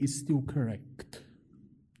fasting is still correct.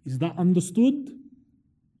 Is that understood?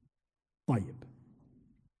 طيب.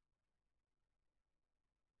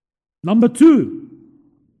 Number 2.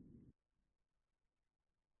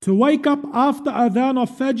 To wake up after adhan of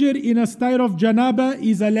Fajr in a state of janaba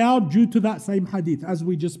is allowed due to that same hadith as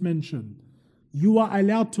we just mentioned. You are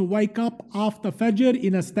allowed to wake up after Fajr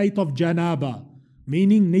in a state of janaba,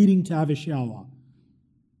 meaning needing to have a shower.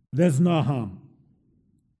 There's no harm.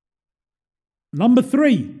 Number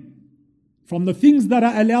 3, from the things that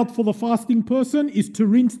are allowed for the fasting person is to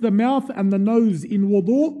rinse the mouth and the nose in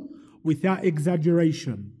wudu without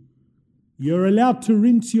exaggeration. You're allowed to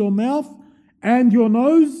rinse your mouth and your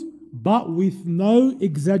nose, but with no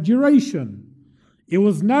exaggeration. It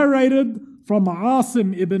was narrated from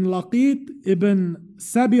Asim ibn Laqit ibn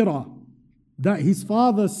Sabira that his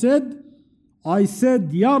father said, I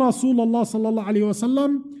said, Ya Rasulullah sallallahu alayhi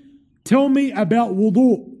wasallam, tell me about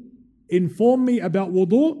wudu. Inform me about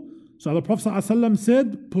wudu. So the Prophet sallallahu alayhi wasallam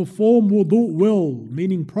said, perform wudu well,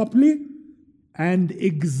 meaning properly, and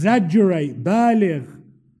exaggerate, baligh.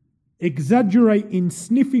 Exaggerate in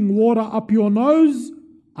sniffing water up your nose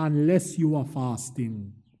unless you are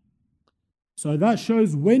fasting. So that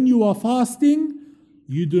shows when you are fasting,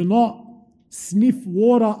 you do not sniff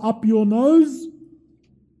water up your nose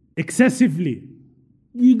excessively.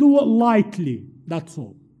 You do it lightly, that's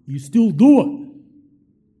all. You still do it.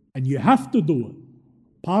 And you have to do it.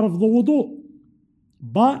 Part of the wudu.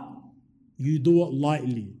 But you do it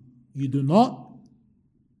lightly. You do not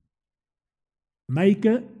make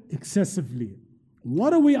it excessively.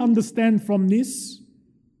 What do we understand from this?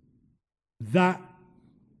 That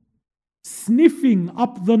sniffing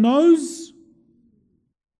up the nose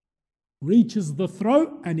reaches the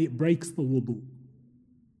throat and it breaks the wudu.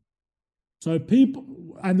 So people,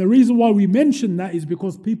 and the reason why we mention that is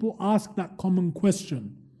because people ask that common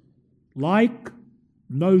question, like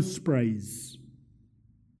nose sprays.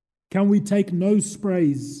 Can we take nose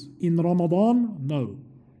sprays in Ramadan? No.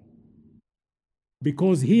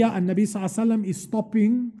 Because here An-Nabi ﷺ is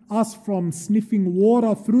stopping us from sniffing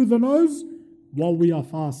water through the nose while we are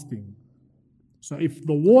fasting. So if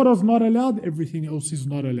the water is not allowed, everything else is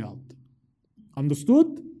not allowed.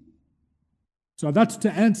 Understood? So that's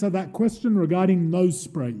to answer that question regarding nose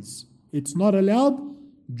sprays. It's not allowed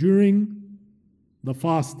during the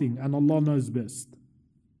fasting, and Allah knows best.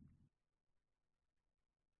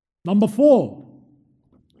 Number 4,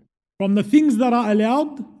 from the things that are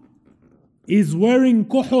allowed is wearing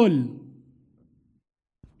kuhul,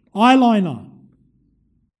 eyeliner,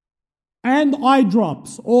 and eye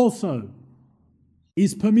drops also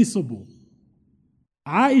is permissible.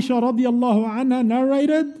 Aisha radiallahu anha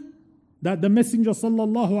narrated that the Messenger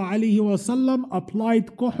sallallahu alaihi wasallam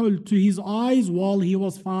applied kuhul to his eyes while he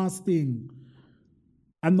was fasting.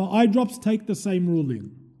 And the eye drops take the same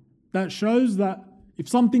ruling. That shows that if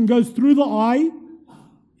something goes through the eye,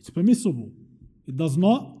 it's permissible. It does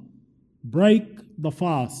not break the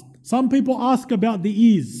fast. Some people ask about the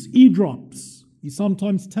eardrops. You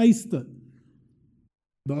sometimes taste it.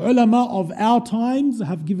 The ulama of our times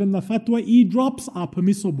have given the fatwa eardrops are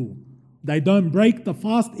permissible. They don't break the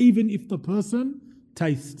fast even if the person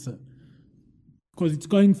tastes it, because it's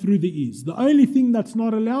going through the ears. The only thing that's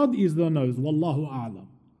not allowed is the nose. Wallahu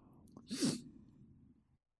a'lam.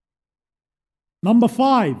 Number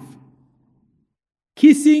 5,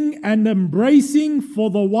 kissing and embracing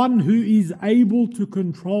for the one who is able to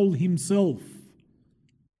control himself.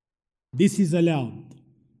 This is allowed.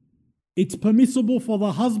 It's permissible for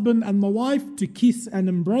the husband and the wife to kiss and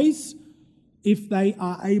embrace if they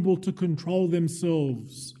are able to control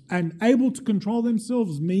themselves. And able to control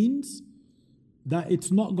themselves means that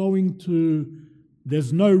it's not going to,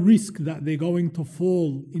 there's no risk that they're going to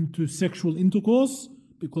fall into sexual intercourse,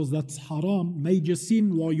 because that's haram, major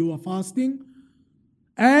sin while you are fasting.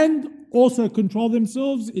 And also control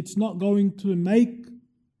themselves, it's not going to make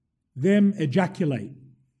them ejaculate.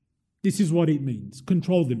 This is what it means,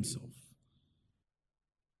 control themselves.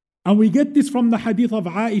 And we get this from the hadith of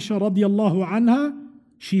Aisha radiallahu anha.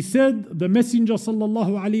 She said the Messenger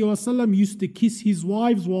sallallahu alaihi wasallam used to kiss his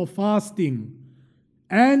wives while fasting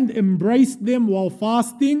and embrace them while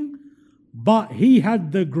fasting, but he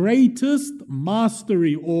had the greatest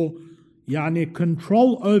mastery or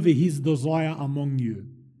control over his desire among you.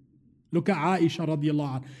 Look at Aisha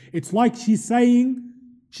radiallahu anha. It's like she's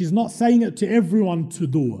not saying it to everyone to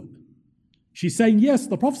do it. She's saying, yes,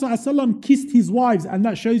 the Prophet ﷺ kissed his wives, and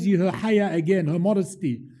that shows you her haya again, her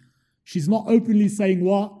modesty. She's not openly saying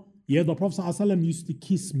what? Yeah, the Prophet ﷺ used to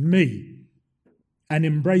kiss me and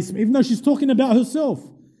embrace me. Even though she's talking about herself.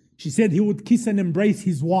 She said he would kiss and embrace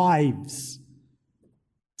his wives.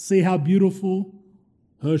 See how beautiful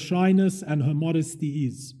her shyness and her modesty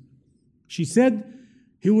is. She said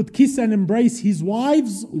he would kiss and embrace his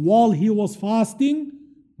wives while he was fasting.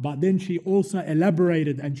 But then she also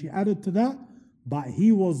elaborated and she added to that, but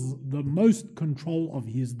he was the most control of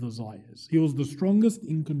his desires. He was the strongest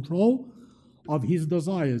in control of his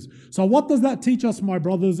desires. So what does that teach us, my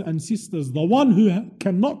brothers and sisters? The one who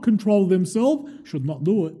cannot control themselves should not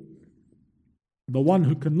do it. The one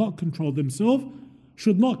who cannot control themselves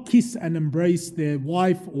should not kiss and embrace their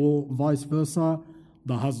wife, or vice versa,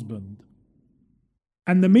 the husband.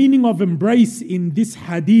 And the meaning of embrace in this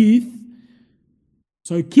hadith,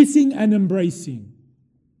 so kissing and embracing.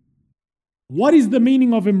 What is the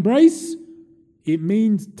meaning of embrace? It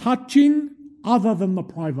means touching other than the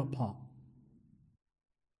private part.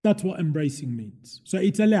 That's what embracing means. So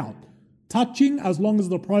it's allowed. Touching as long as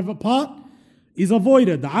the private part is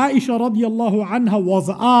avoided. Aisha radiallahu anha was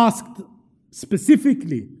asked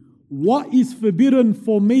specifically, what is forbidden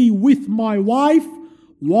for me with my wife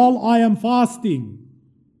while I am fasting?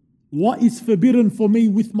 What is forbidden for me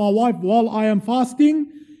with my wife while I am fasting?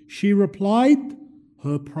 She replied,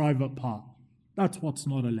 her private part. That's what's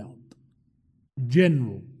not allowed.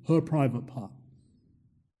 General. her private part.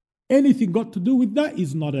 Anything got to do with that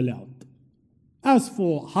is not allowed. As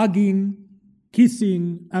for hugging,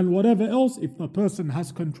 kissing, and whatever else, if the person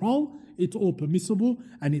has control, it's all permissible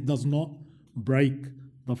and it does not break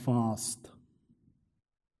the fast.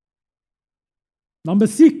 Number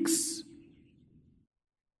 6,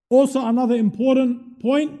 also another important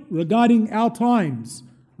point regarding our times,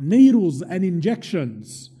 needles and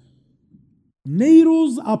injections.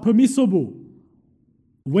 Needles are permissible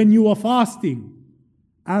when you are fasting,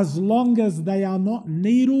 as long as they are not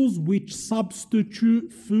needles which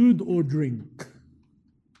substitute food or drink.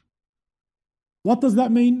 What does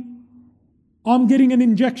that mean? I'm getting an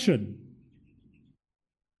injection.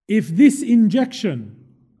 If this injection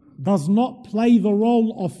does not play the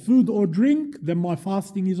role of food or drink, then my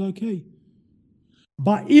fasting is okay.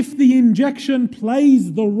 But if the injection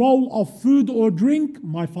plays the role of food or drink,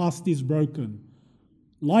 my fast is broken.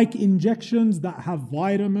 Like injections that have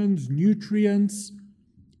vitamins, nutrients,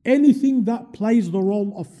 anything that plays the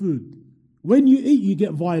role of food. When you eat, you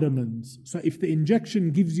get vitamins. So if the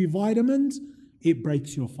injection gives you vitamins, it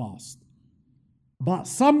breaks your fast. But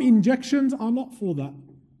some injections are not for that.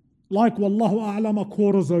 Like, wallahu a'lam, a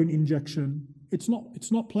cortisone injection. It's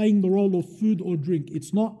not playing the role of food or drink.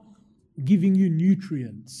 It's not giving you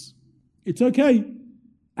nutrients. It's okay.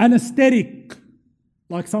 Anesthetic.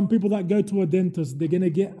 Like some people that go to a dentist, they're going to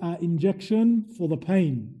get an injection for the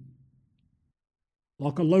pain.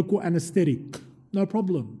 Like a local anesthetic. No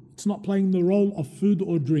problem. It's not playing the role of food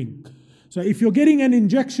or drink. So if you're getting an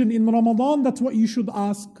injection in Ramadan, that's what you should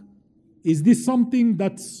ask. Is this something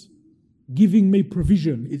that's giving me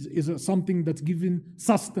provision? Is it something that's giving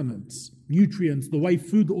sustenance, nutrients, the way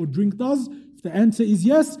food or drink does? If the answer is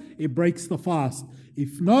yes, it breaks the fast.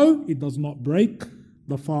 If no, it does not break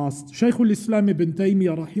the fast. Shaykhul Islam ibn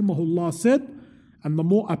Taymiyyah rahimahullah said, and the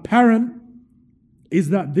more apparent is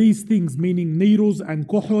that these things, meaning needles and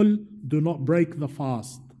kuhul, do not break the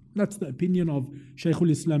fast. That's the opinion of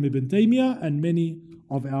Shaykhul Islam ibn Taymiyyah and many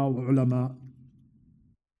of our ulama.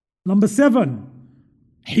 Number 7,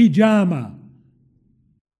 hijama.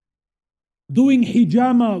 Doing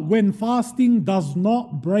hijama when fasting does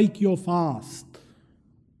not break your fast.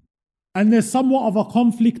 And there's somewhat of a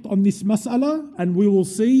conflict on this mas'ala, and we will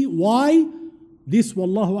see why this,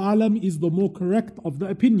 wallahu alam, is the more correct of the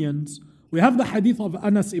opinions. We have the hadith of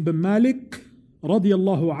Anas ibn Malik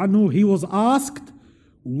radiyallahu anhu. He was asked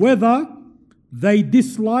whether they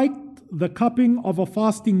disliked the cupping of a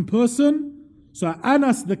fasting person. So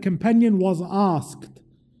Anas, the companion, was asked,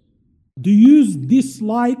 do you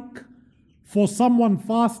dislike for someone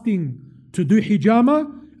fasting to do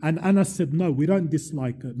hijama? And Anas said, no, we don't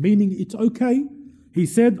dislike it, meaning it's okay. He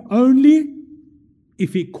said, only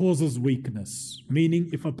if it causes weakness, meaning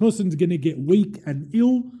if a person's going to get weak and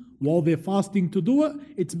ill while they're fasting to do it,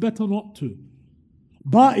 it's better not to.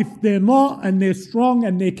 But if they're not and they're strong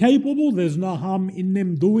and they're capable, there's no harm in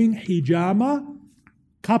them doing hijama,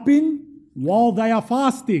 cupping, while they are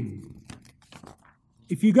fasting.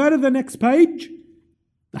 If you go to the next page,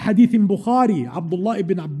 the hadith in Bukhari, Abdullah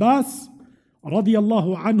ibn Abbas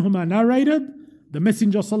radiyallahu anhuma narrated, the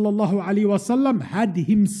Messenger sallallahu alaihi wasallam had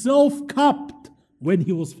himself cupped when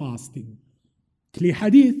he was fasting. Clear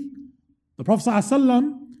hadith. The Prophet sallallahu alaihi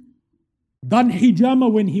wasallam done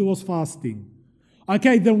hijama when he was fasting.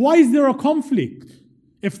 Okay, then why is there a conflict?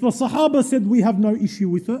 If the Sahaba said we have no issue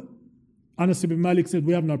with it, Anas ibn Malik said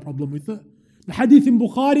we have no problem with it. The hadith in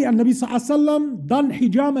Bukhari, and Nabi sallallahu alaihi wasallam done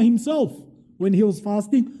hijama himself when he was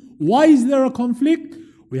fasting. Why is there a conflict?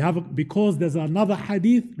 We have because there's another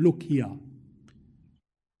hadith. Look here.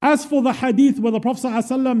 As for the hadith where the Prophet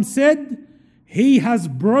ﷺ said, he has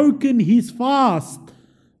broken his fast,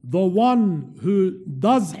 the one who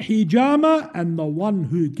does hijama and the one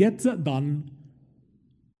who gets it done.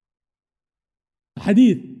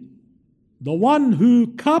 Hadith. The one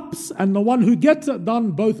who cups and the one who gets it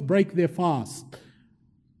done both break their fast.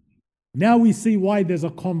 Now we see why there's a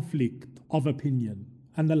conflict of opinion.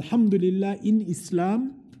 And alhamdulillah, in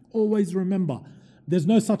Islam, always remember, there's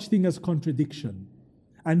no such thing as contradiction.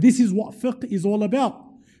 And this is what fiqh is all about.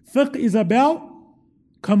 Fiqh is about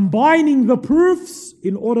combining the proofs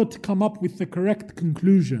in order to come up with the correct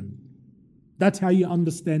conclusion. That's how you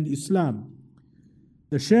understand Islam.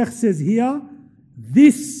 The Shaykh says here,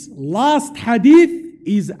 this last hadith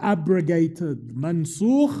is abrogated,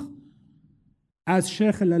 mansukh, as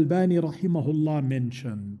Shaykh al-Albani rahimahullah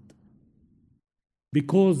mentioned.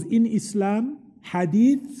 Because in Islam,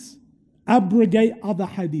 hadiths abrogate other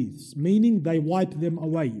hadiths, meaning they wipe them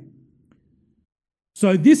away.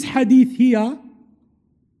 So this hadith here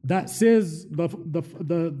that says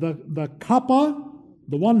the kappa,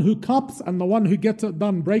 the one who cups and the one who gets it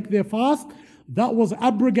done break their fast, that was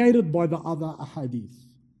abrogated by the other ahadith.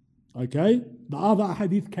 Okay? The other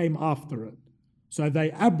hadith came after it. So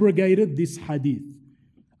they abrogated this hadith.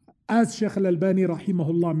 As Shaykh al-Albani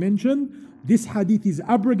rahimahullah mentioned, this hadith is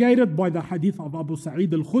abrogated by the hadith of Abu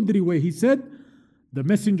Sa'id al-Khudri, where he said, the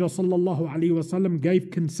Messenger sallallahu alaihi wasallam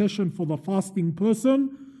gave concession for the fasting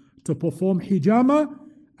person to perform hijama,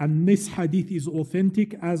 and this hadith is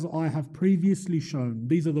authentic as I have previously shown.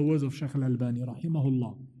 These are the words of Shaykh al-Albani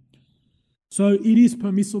rahimahullah. So it is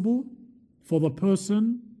permissible for the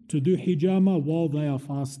person to do hijama while they are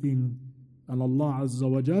fasting, and Allah Azza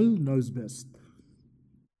wa Jal knows best.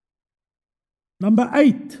 Number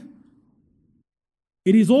 8,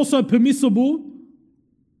 it is also permissible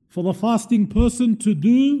for the fasting person to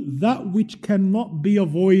do that which cannot be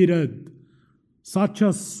avoided, such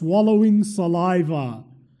as swallowing saliva.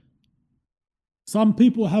 Some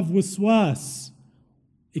people have waswas,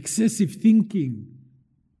 excessive thinking,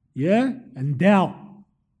 and doubt,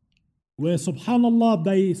 where subhanallah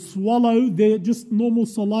they swallow their just normal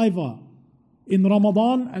saliva in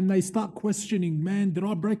Ramadan and they start questioning, man, did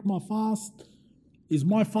I break my fast? Is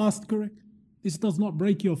my fast correct? This does not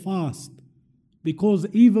break your fast, because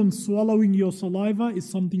even swallowing your saliva is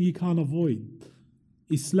something you can't avoid.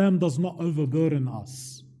 Islam does not overburden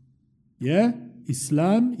us.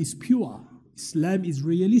 Islam is pure. Islam is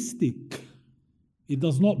realistic. It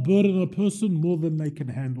does not burden a person more than they can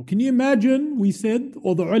handle. Can you imagine, we said,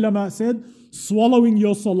 or the ulama said, swallowing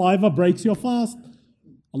your saliva breaks your fast?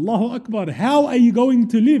 Allahu Akbar. How are you going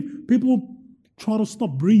to live? People try to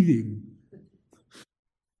stop breathing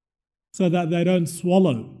so that they don't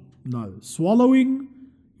swallow. No, swallowing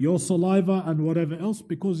your saliva and whatever else,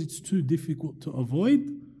 because it's too difficult to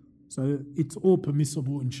avoid. So it's all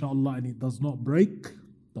permissible, inshallah, and it does not break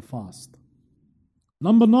the fast.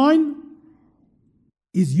 Number 9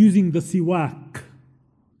 is using the siwak.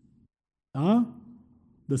 The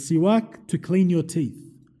siwak to clean your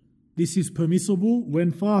teeth. This is permissible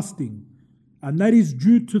when fasting. And that is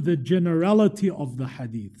due to the generality of the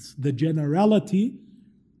hadiths. The generality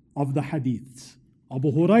of the hadiths.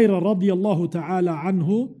 Abu Hurairah radiyallahu ta'ala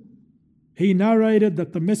anhu, he narrated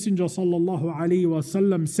that the Messenger sallallahu alayhi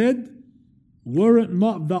wasallam said, were it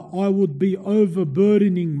not that I would be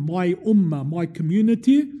overburdening my ummah, my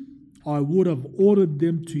community, I would have ordered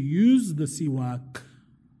them to use the siwak.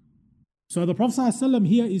 So the Prophet ﷺ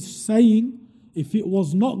here is saying, if it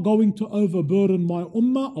was not going to overburden my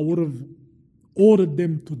ummah, I would have ordered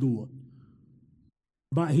them to do it.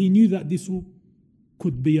 But he knew that this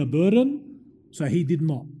could be a burden, so he did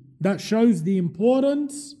not. That shows the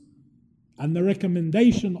importance and the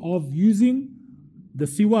recommendation of using the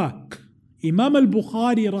siwak. Imam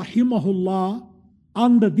al-Bukhari rahimahullah,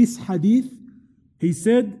 under this hadith, he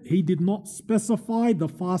said he did not specify the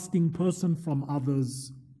fasting person from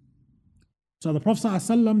others. So the Prophet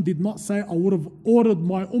ﷺ did not say, I would have ordered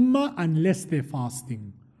my ummah unless they're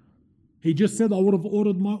fasting. He just said, I would have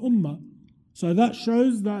ordered my ummah. So that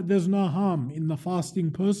shows that there's no harm in the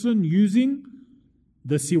fasting person using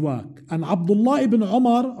the siwak. And Abdullah ibn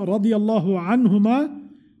Umar radiyallahu anhuma,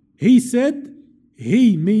 he said,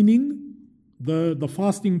 he, meaning the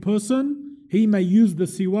fasting person, he may use the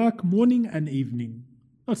siwak morning and evening.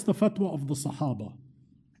 That's the fatwa of the Sahaba.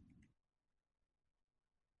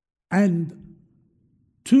 And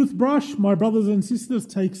toothbrush, my brothers and sisters,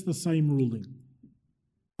 takes the same ruling,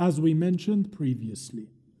 as we mentioned previously.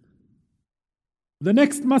 The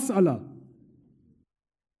next mas'ala.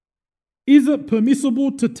 Is it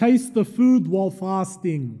permissible to taste the food while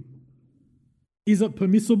fasting? Is it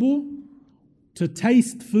permissible to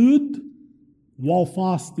taste food while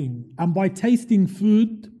fasting? And by tasting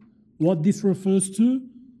food, what this refers to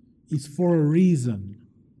is for a reason.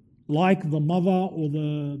 Like the mother or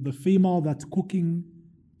the female that's cooking,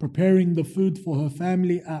 preparing the food for her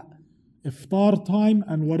family at iftar time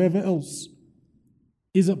and whatever else.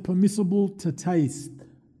 Is it permissible to taste?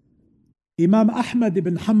 Imam Ahmad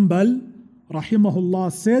ibn Hanbal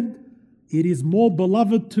rahimahullah said, it is more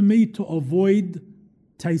beloved to me to avoid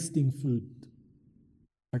tasting food.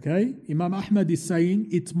 Okay, Imam Ahmad is saying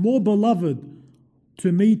it's more beloved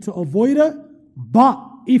to me to avoid it, but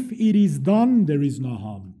if it is done, there is no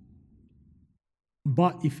harm.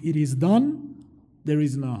 But if it is done, there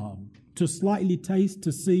is no harm. To slightly taste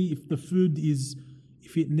to see if the food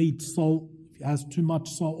if it needs salt, if it has too much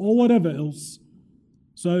salt, or whatever else.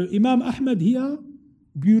 So Imam Ahmad here,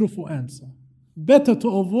 beautiful answer. Better to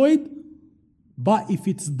avoid, but if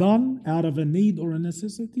it's done out of a need or a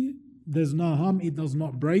necessity, there's no harm, it does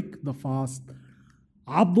not break the fast.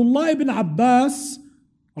 Abdullah ibn Abbas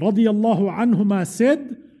radiyallahu anhuma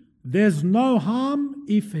said, there's no harm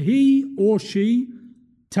if he or she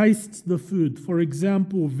tastes the food. For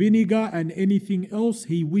example, vinegar and anything else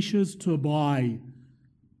he wishes to buy.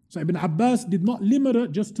 So Ibn Abbas did not limit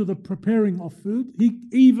it just to the preparing of food. He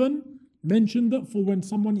even mentioned it for when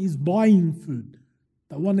someone is buying food.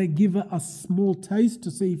 They want to give it a small taste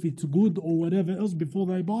to see if it's good or whatever else before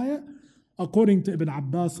they buy it. According to Ibn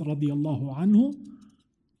Abbas radiallahu anhu,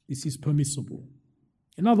 this is permissible.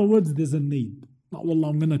 In other words, there's a need. Not, wallah,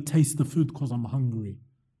 I'm going to taste the food because I'm hungry.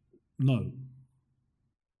 No.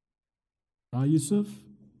 Yusuf?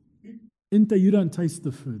 Inta, you don't taste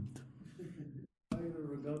the food.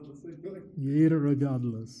 You eat it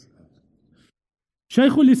regardless.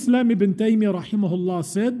 Shaykh al-Islam ibn Taymiyyah rahimahullah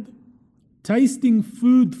said, tasting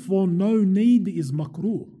food for no need is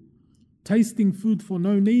makruh. Tasting food for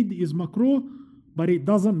no need is makruh, but it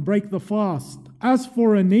doesn't break the fast. As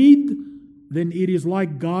for a need, then it is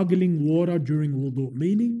like gargling water during wudu,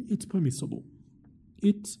 meaning it's permissible.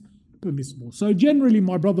 It's permissible. So generally,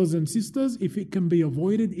 my brothers and sisters, if it can be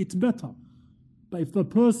avoided, it's better. But if the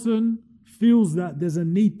person feels that there's a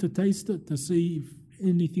need to taste it to see if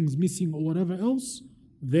anything's missing or whatever else,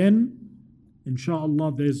 then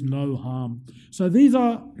inshallah there's no harm. So these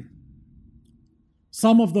are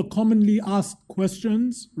some of the commonly asked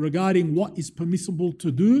questions regarding what is permissible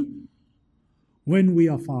to do when we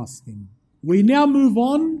are fasting. We now move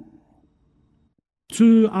on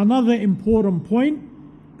to another important point,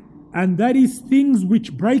 and that is things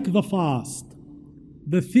which break the fast.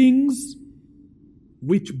 The things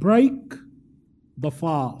which break the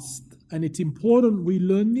fast. And it's important we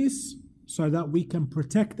learn this so that we can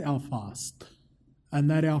protect our fast and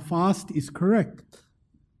that our fast is correct.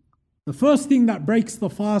 The first thing that breaks the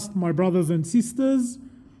fast, my brothers and sisters,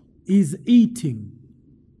 is eating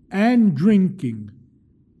and drinking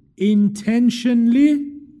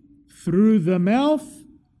intentionally through the mouth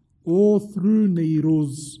or through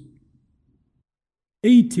niruz.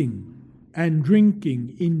 Eating and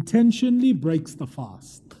drinking intentionally breaks the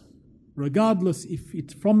fast, regardless if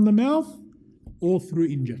it's from the mouth or through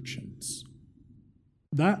injections.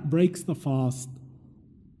 That breaks the fast.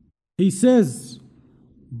 He says,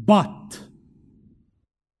 but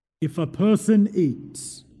if a person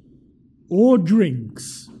eats or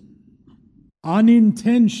drinks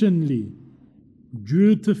unintentionally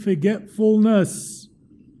due to forgetfulness,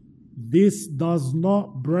 this does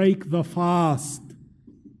not break the fast,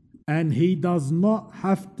 and he does not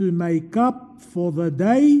have to make up for the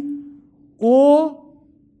day or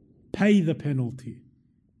pay the penalty.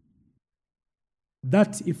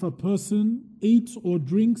 That's if a person eats or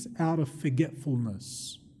drinks out of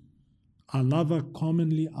forgetfulness. Another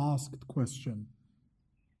commonly asked question.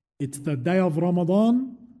 It's the day of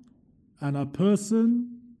Ramadan and a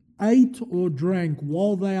person ate or drank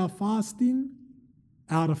while they are fasting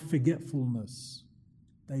out of forgetfulness.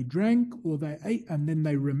 They drank or they ate and then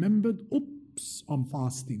they remembered, oops, I'm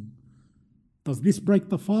fasting. Does this break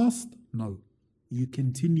the fast? No. You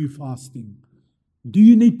continue fasting. Do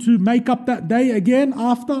you need to make up that day again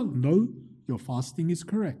after? No. Your fasting is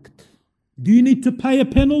correct. Do you need to pay a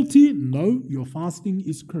penalty? No. Your fasting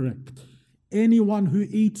is correct. Anyone who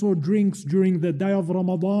eats or drinks during the day of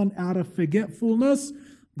Ramadan out of forgetfulness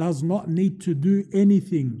does not need to do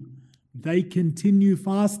anything. They continue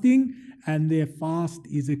fasting and their fast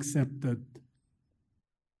is accepted.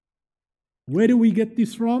 Where do we get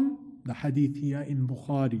this from? The hadith here in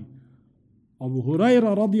Bukhari. Abu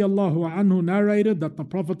Hurairah radiallahu anhu narrated that the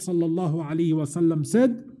Prophet sallallahu alaihi wasallam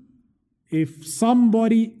said, if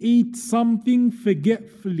somebody eats something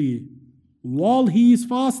forgetfully while he is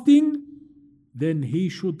fasting, then he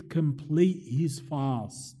should complete his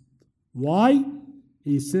fast. Why?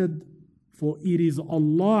 He said, for it is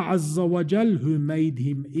Allah Azza wa Jal who made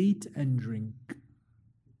him eat and drink.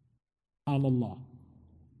 Allah.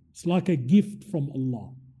 It's like a gift from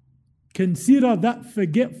Allah. Consider that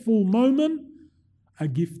forgetful moment a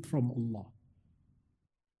gift from Allah.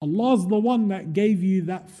 Allah's the one that gave you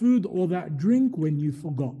that food or that drink when you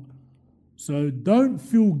forgot. So don't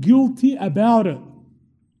feel guilty about it.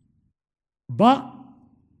 But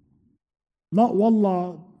not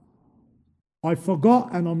wallah, I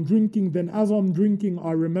forgot and I'm drinking, then as I'm drinking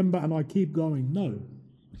I remember and I keep going. No.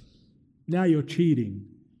 Now you're cheating.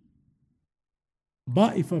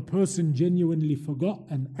 But if a person genuinely forgot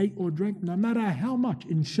and ate or drank, no matter how much,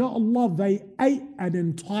 inshallah they ate an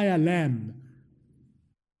entire lamb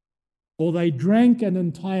or they drank an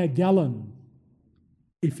entire gallon.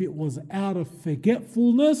 If it was out of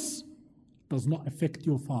forgetfulness, it does not affect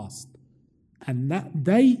your fast. And that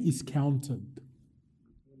day is counted.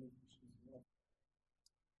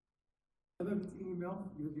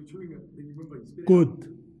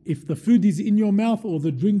 Good. if the food is in your mouth or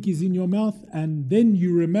the drink is in your mouth and then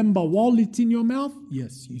you remember while it's in your mouth,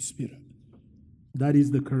 yes, you spit it. That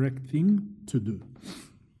is the correct thing to do.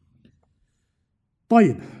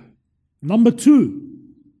 طيب. Number 2,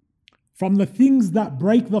 from the things that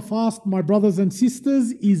break the fast, my brothers and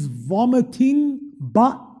sisters, is vomiting,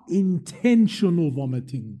 but intentional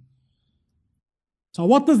vomiting. So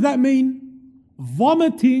what does that mean?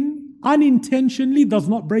 Vomiting unintentionally does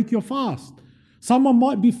not break your fast. Someone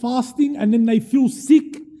might be fasting and then they feel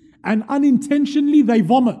sick and unintentionally they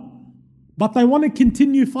vomit. But they want to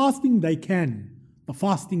continue fasting, they can. The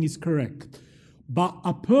fasting is correct. But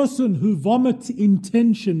a person who vomits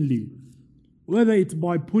intentionally, whether it's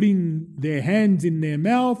by putting their hands in their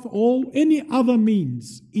mouth or any other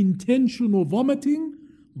means, intentional vomiting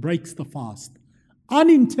breaks the fast.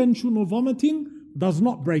 Unintentional vomiting does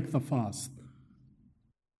not break the fast.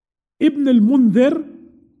 Ibn al-Mundhir,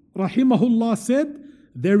 rahimahullah, said,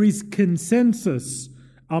 there is consensus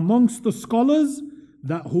amongst the scholars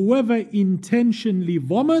that whoever intentionally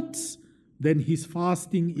vomits, then his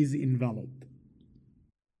fasting is invalid.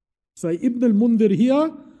 So Ibn al-Mundhir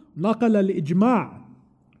here, naqal al-ijma',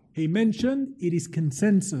 he mentioned it is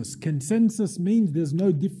consensus. Consensus means there's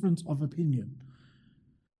no difference of opinion.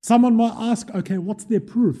 Someone might ask, okay, what's their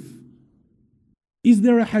proof? Is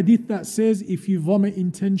there a hadith that says if you vomit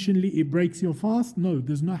intentionally, it breaks your fast? No,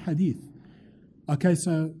 there's no hadith. Okay,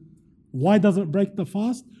 so why does it break the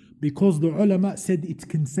fast? Because the ulama said it's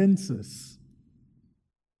consensus.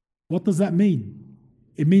 What does that mean?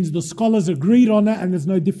 It means the scholars agreed on it and there's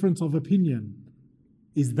no difference of opinion.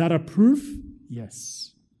 Is that a proof?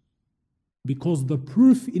 Yes. Because the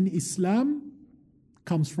proof in Islam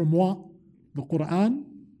comes from what? The Quran,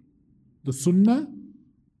 the Sunnah,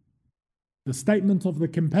 the statement of the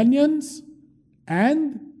companions,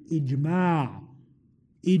 and ijma'.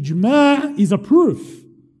 Ijma' is a proof.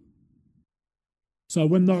 So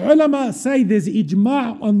when the ulama say there's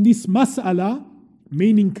ijma' on this mas'ala,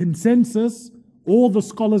 meaning consensus, all the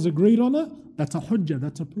scholars agreed on it, that's a hujjah,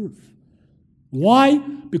 that's a proof. Why?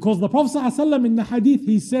 Because the Prophet ﷺ in the hadith,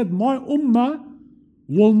 he said, my ummah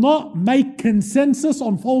will not make consensus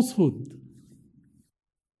on falsehood.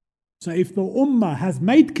 So if the ummah has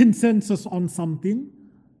made consensus on something,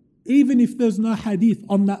 even if there's no hadith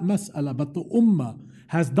on that mas'ala, but the ummah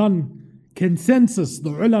has done consensus, the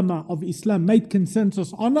ulama of Islam made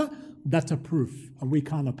consensus on it, that's a proof and we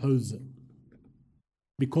can't oppose it.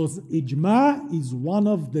 Because ijma' is one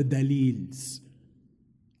of the dalils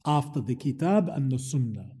after the kitab and the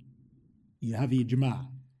sunnah. You have ijma'.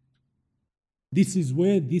 This is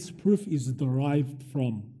where this proof is derived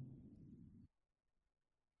from.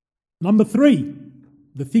 Number 3,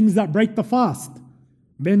 the things that break the fast.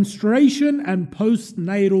 Menstruation and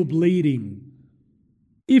postnatal bleeding.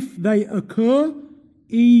 If they occur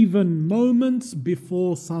even moments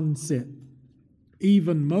before sunset.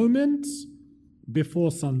 Even moments before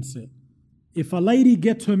sunset. If a lady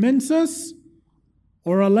gets her menses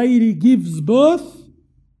or a lady gives birth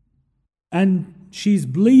and she's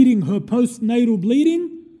bleeding, her postnatal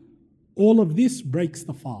bleeding, all of this breaks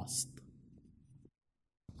the fast.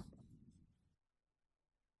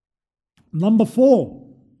 Number 4,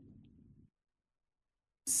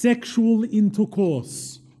 sexual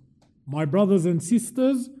intercourse. My brothers and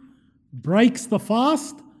sisters, breaks the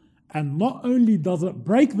fast, and not only does it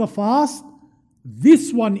break the fast,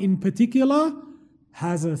 this one in particular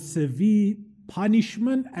has a severe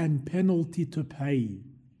punishment and penalty to pay.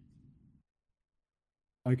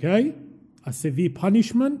 Okay? A severe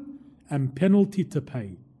punishment and penalty to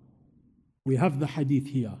pay. We have the hadith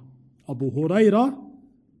here. Abu Hurairah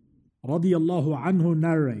radiyallahu anhu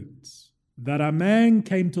narrates that a man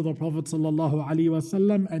came to the Prophet sallallahu alaihi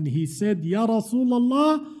wasallam and he said, Ya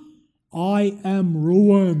Rasulullah, I am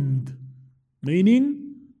ruined.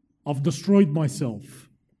 Meaning, I've destroyed myself.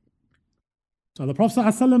 So the Prophet sallallahu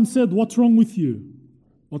alaihi wasallam said, what's wrong with you?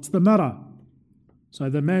 What's the matter? So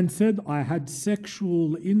the man said, I had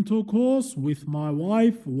sexual intercourse with my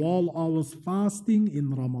wife while I was fasting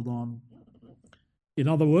in Ramadan. In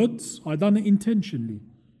other words, I done it intentionally.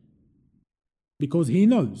 Because he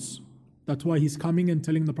knows. That's why he's coming and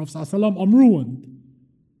telling the Prophet ﷺ, I'm ruined.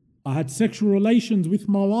 I had sexual relations with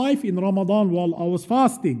my wife in Ramadan while I was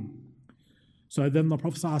fasting. So then the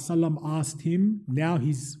Prophet ﷺ asked him, now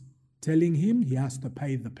he's telling him he has to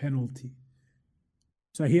pay the penalty.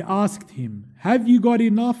 So he asked him, have you got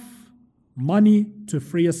enough money to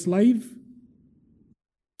free a slave?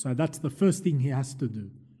 So that's the first thing he has to do.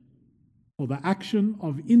 For the action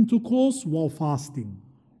of intercourse while fasting.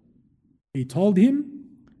 He told him,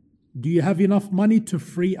 do you have enough money to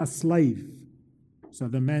free a slave? So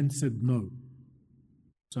the man said no.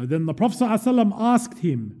 So then the Prophet ﷺ asked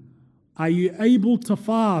him, are you able to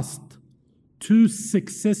fast 2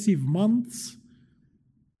 successive months?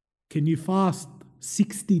 Can you fast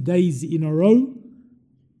 60 days in a row?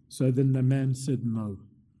 So then the man said, no,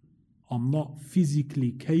 I'm not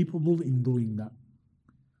physically capable in doing that.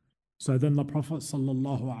 So then the Prophet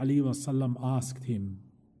ﷺ asked him,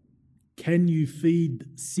 can you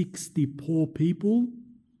feed 60 poor people?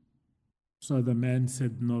 So the man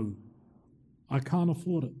said, no, I can't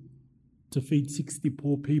afford it to feed 60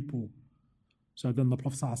 poor people. So then the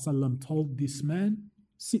Prophet ﷺ told this man,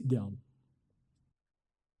 sit down.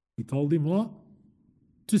 He told him what?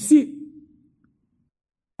 To sit.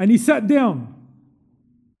 And he sat down.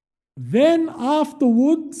 Then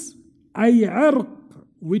afterwards, a irq,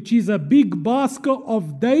 which is a big basket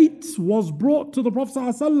of dates, was brought to the Prophet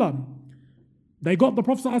ﷺ. They got the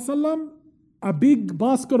Prophet ﷺ a big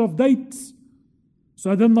basket of dates.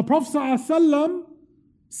 So then the Prophet ﷺ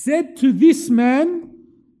said to this man,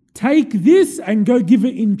 take this and go give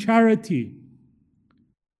it in charity.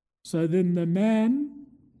 So then the man,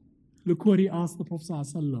 look what he asked the Prophet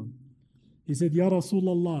ﷺ. He said, Ya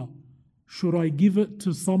Rasulullah, should I give it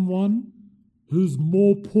to someone who's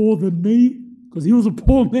more poor than me? Because he was a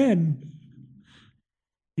poor man.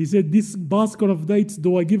 He said, this basket of dates,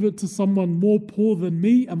 do I give it to someone more poor than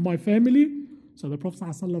me and my family? So the Prophet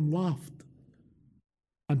ﷺ laughed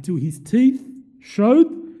until his teeth showed,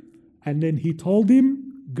 and then he told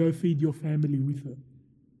him, go feed your family with it.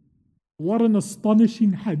 What an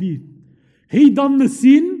astonishing hadith. He done the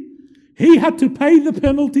sin, he had to pay the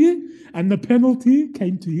penalty, and the penalty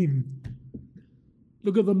came to him.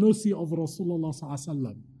 Look at the mercy of Rasulullah sallallahu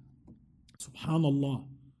alaihi wasallam. Subhanallah,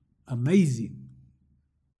 amazing.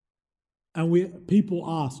 And people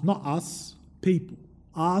ask, not us, people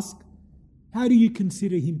ask, how do you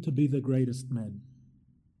consider him to be the greatest man?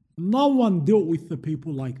 No one dealt with the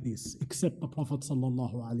people like this except the Prophet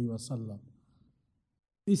sallallahu alaihi wasallam.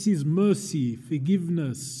 This is mercy,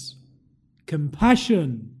 forgiveness,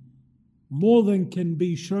 compassion, more than can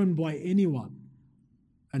be shown by anyone.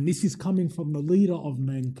 And this is coming from the leader of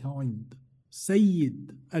mankind,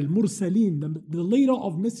 Sayyid al-Mursaleen, the leader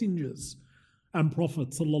of messengers and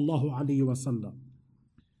prophets sallallahu alaihi wasallam.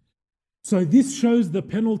 So this shows the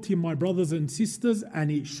penalty, my brothers and sisters,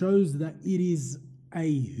 and it shows that it is a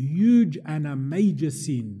huge and a major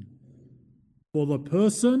sin for the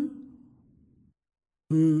person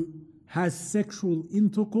who has sexual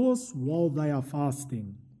intercourse while they are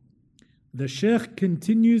fasting. The Shaykh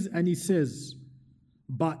continues and he says,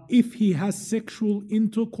 but if he has sexual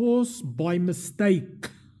intercourse by mistake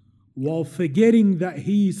while forgetting that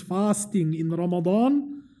he is fasting in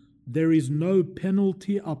Ramadan, there is no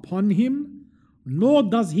penalty upon him, nor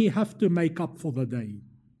does he have to make up for the day.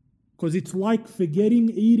 Because it's like forgetting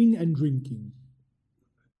eating and drinking.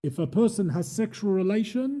 If a person has sexual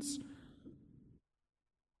relations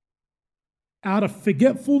out of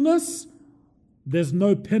forgetfulness, there's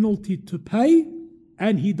no penalty to pay,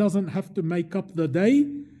 and he doesn't have to make up the day,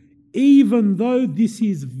 even though this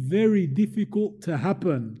is very difficult to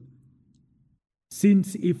happen.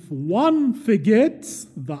 Since if one forgets,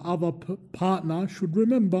 the other partner should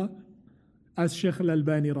remember, as Shaykh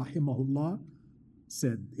al-Albani rahimahullah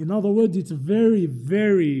said. In other words, it's very,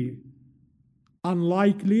 very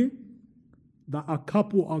unlikely that a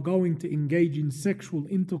couple are going to engage in sexual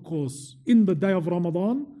intercourse in the day of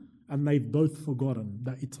Ramadan and they've both forgotten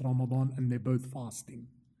that it's Ramadan and they're both fasting.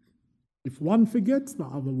 If one forgets, the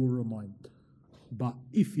other will remind. But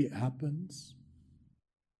if it happens,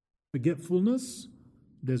 forgetfulness,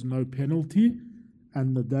 there's no penalty,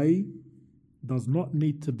 and the day does not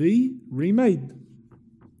need to be remade.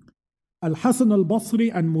 Al-Hasan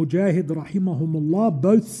al-Basri and Mujahid rahimahumullah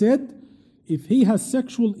both said, if he has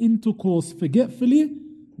sexual intercourse forgetfully,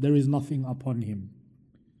 there is nothing upon him.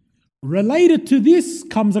 Related to this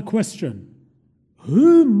comes a question.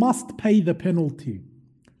 Who must pay the penalty?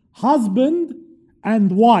 Husband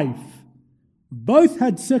and wife both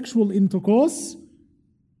had sexual intercourse.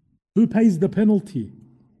 Who pays the penalty?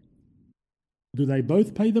 Do they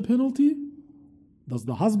both pay the penalty? Does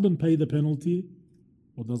the husband pay the penalty?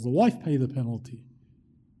 Or does the wife pay the penalty?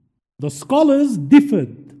 The scholars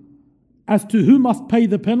differed as to who must pay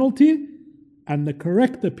the penalty, and the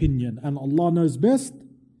correct opinion, and Allah knows best,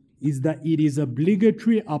 is that it is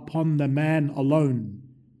obligatory upon the man alone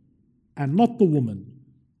and not the woman.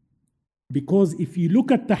 Because if you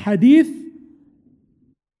look at the hadith,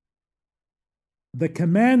 the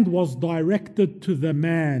command was directed to the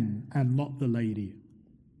man and not the lady.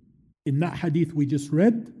 In that hadith we just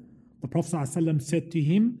read, the Prophet ﷺ said to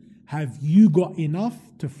him, have you got enough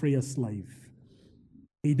to free a slave?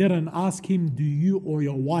 He didn't ask him, do you or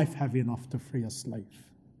your wife have enough to free a slave?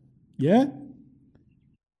 Yeah?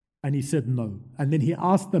 And he said no. And then he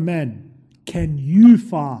asked the man, can you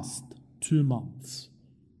fast 2 months?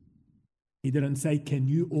 He didn't say, can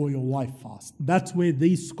you or your wife fast? That's where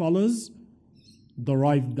these scholars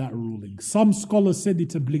derived that ruling. Some scholars said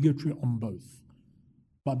it's obligatory on both.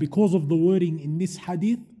 But because of the wording in this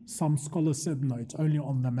hadith, some scholars said no, it's only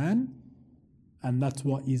on the man, and that's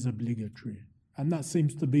what is obligatory. And that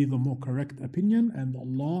seems to be the more correct opinion, and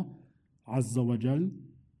Allah Azza wa Jal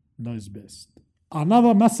knows best.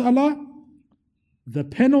 Another mas'ala, the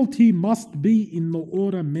penalty must be in the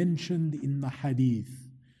order mentioned in the hadith.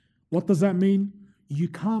 What does that mean? You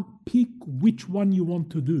can't pick which one you want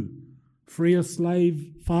to do. Free a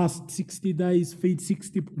slave, fast 60 days, feed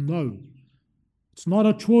 60. No. It's not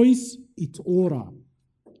a choice, it's order.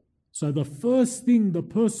 So the first thing the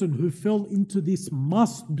person who fell into this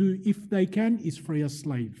must do if they can is free a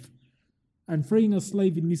slave. And freeing a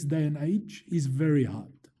slave in this day and age is very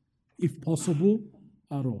hard. If possible,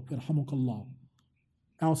 irhamukallah.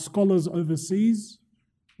 Our scholars overseas,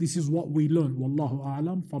 this is what we learn, wallahu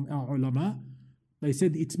a'lam, from our ulama. They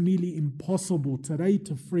said it's merely impossible today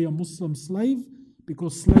to free a Muslim slave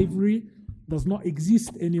because slavery does not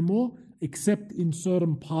exist anymore except in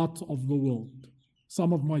certain parts of the world.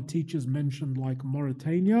 Some of my teachers mentioned like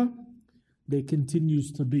Mauritania, there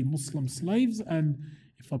continues to be Muslim slaves, and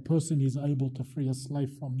if a person is able to free a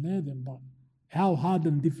slave from there, then how hard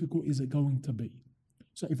and difficult is it going to be?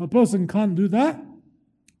 So if a person can't do that,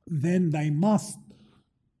 then they must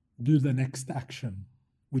do the next action,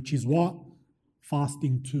 which is what?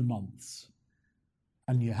 Fasting 2 months.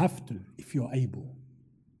 And you have to if you're able.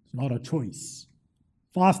 It's not a choice.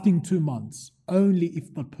 Fasting 2 months. Only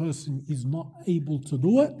if the person is not able to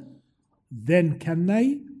do it, then can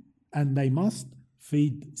they, and they must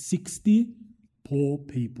feed 60 poor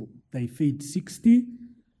people. They feed 60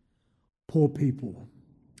 poor people.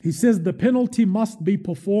 He says the penalty must be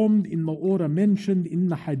performed in the order mentioned in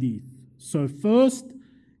the hadith. So first,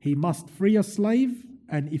 he must free a slave,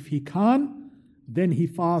 and if he can't, then he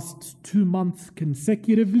fasts 2 months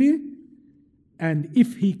consecutively, and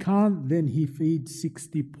if he can't, then he feeds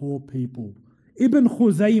 60 poor people. Ibn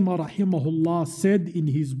Khuzaymah rahimahullah said in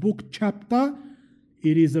his book chapter,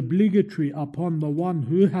 it is obligatory upon the one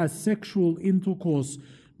who has sexual intercourse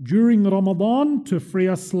during Ramadan to free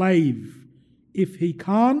a slave. If he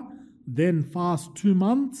can't, then fast 2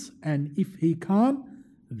 months, and if he can't,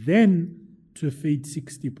 then to feed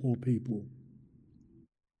 60 poor people.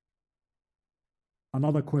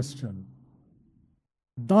 Another question.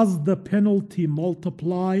 Does the penalty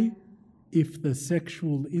multiply if the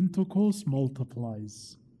sexual intercourse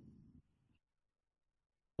multiplies?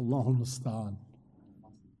 Allahul Musta'an.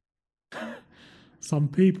 Some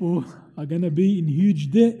people are going to be in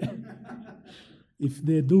huge debt if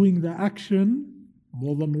they're doing the action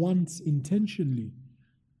more than once intentionally.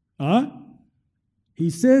 He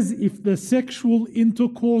says if the sexual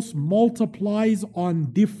intercourse multiplies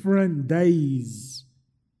on different days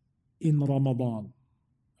in Ramadan.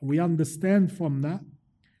 We understand from that,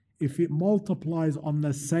 if it multiplies on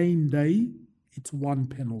the same day, it's one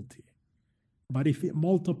penalty. But if it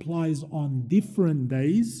multiplies on different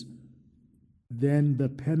days, then the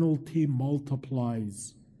penalty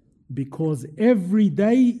multiplies. Because every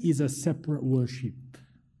day is a separate worship.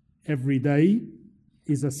 Every day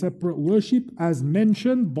is a separate worship, as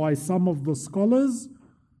mentioned by some of the scholars.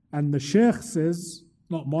 And the Shaykh says,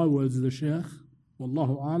 not my words, the Shaykh,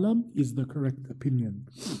 Wallahu alam, is the correct opinion.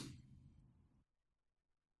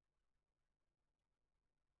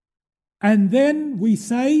 And then we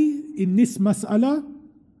say in this mas'ala,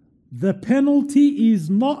 the penalty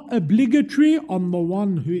is not obligatory on the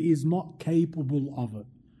one who is not capable of it.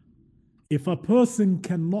 If a person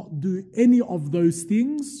cannot do any of those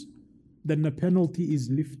things, then the penalty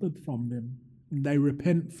is lifted from them. They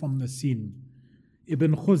repent from the sin.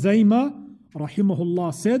 Ibn Khuzaymah,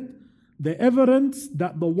 rahimahullah, said, the evidence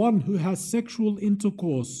that the one who has sexual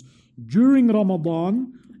intercourse during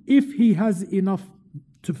Ramadan, if he has enough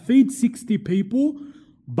to feed 60 people,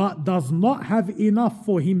 but does not have enough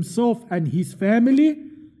for himself and his family,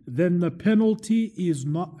 then the penalty is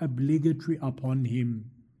not obligatory upon him.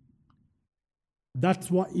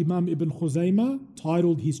 That's what Imam Ibn Khuzaymah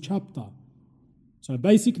titled his chapter. So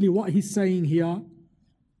basically what he's saying here,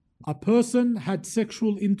 a person had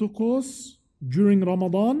sexual intercourse during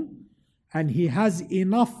Ramadan and he has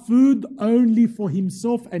enough food only for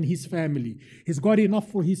himself and his family. He's got enough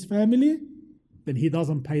for his family, then he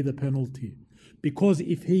doesn't pay the penalty. Because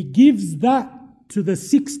if he gives that to the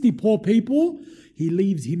 60 poor people, he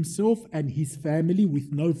leaves himself and his family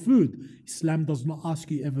with no food. Islam does not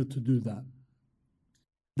ask you ever to do that.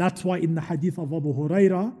 That's why in the hadith of Abu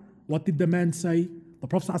Huraira, what did the man say? The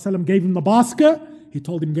Prophet ﷺ gave him the basket. He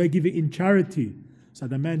told him, go give it in charity. So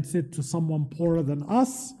the man said to someone poorer than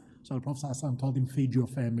us, so the Prophet ﷺ told him, feed your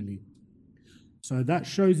family. So that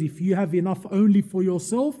shows if you have enough only for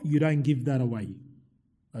yourself, you don't give that away.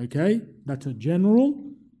 Okay? That's a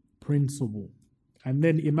general principle. And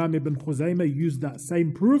then Imam Ibn Khuzaymah used that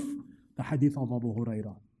same proof, the hadith of Abu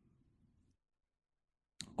Hurairah.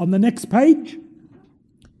 On the next page,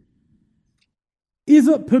 is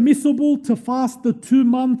it permissible to fast the 2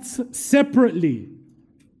 months separately,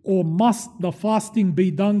 or must the fasting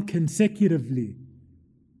be done consecutively?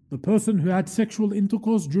 The person who had sexual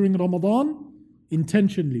intercourse during Ramadan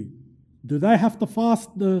intentionally, do they have to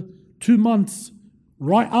fast the 2 months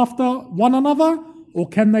right after one another, or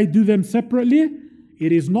can they do them separately?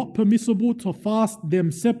 It is not permissible to fast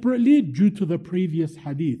them separately due to the previous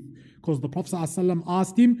hadith, because the Prophet ﷺ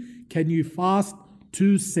asked him, can you fast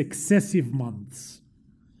 2 successive months?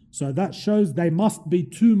 So that shows they must be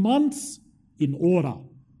 2 months in order.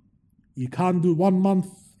 You can't do 1 month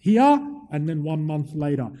here and then 1 month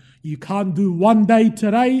later. You can't do 1 day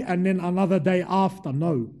today and then another day after.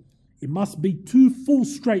 No. It must be 2 full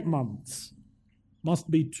straight months. Must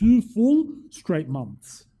be 2 full straight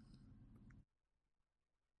months.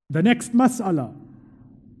 The next mas'ala.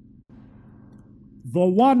 The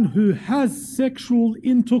one who has sexual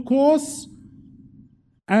intercourse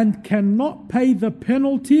and cannot pay the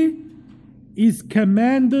penalty is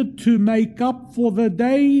commanded to make up for the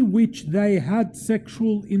day which they had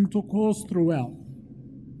sexual intercourse throughout.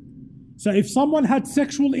 So if someone had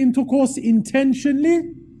sexual intercourse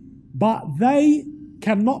intentionally, but they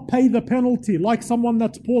cannot pay the penalty, like someone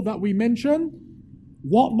that's poor that we mentioned,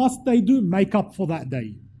 what must they do? Make up for that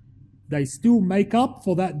day. They still make up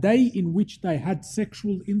for that day in which they had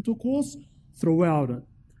sexual intercourse throughout it.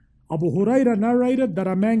 Abu Hurairah narrated that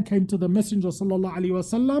a man came to the Messenger sallallahu alaihi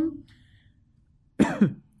wasallam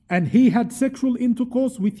and he had sexual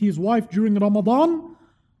intercourse with his wife during Ramadan,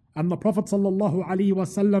 and the Prophet sallallahu alaihi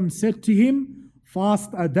wasallam said to him,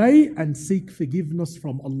 fast a day and seek forgiveness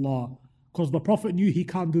from Allah, because the Prophet knew he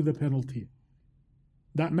can't do the penalty.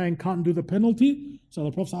 That man can't do the penalty, so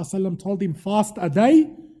the Prophet sallallahu alaihi wasallam told him, fast a day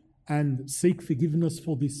and seek forgiveness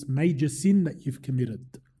for this major sin that you've committed.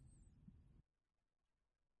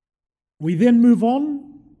 We then move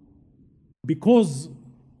on, because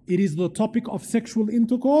it is the topic of sexual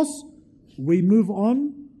intercourse, we move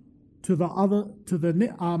on to the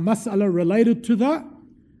mas'ala related to that,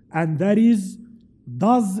 and that is,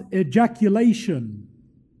 does ejaculation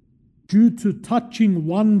due to touching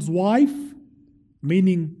one's wife,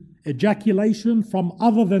 meaning ejaculation from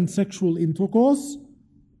other than sexual intercourse,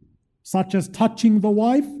 such as touching the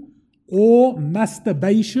wife, or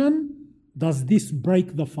masturbation, does this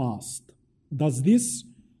break the fast? Does this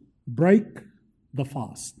break the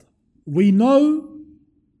fast? We know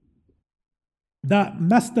that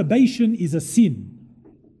masturbation is a sin.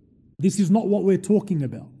 This is not what we're talking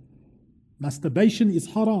about. Masturbation is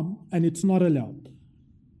haram and it's not allowed.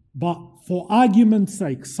 But for argument's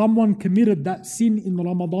sake, someone committed that sin in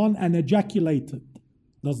Ramadan and ejaculated.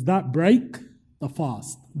 Does that break the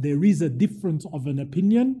fast? There is a difference of an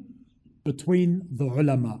opinion between the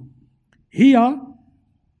ulama. Here,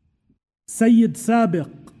 Sayyid Sabiq,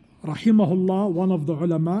 rahimahullah, one of the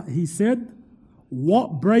ulama, he said,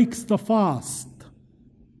 what breaks the fast?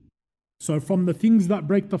 So from the things that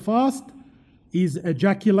break the fast is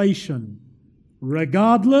ejaculation,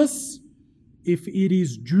 regardless if it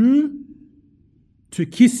is due to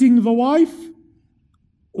kissing the wife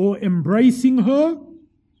or embracing her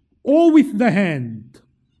or with the hand.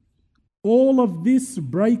 All of this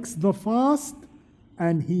breaks the fast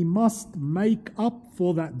and he must make up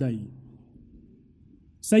for that day.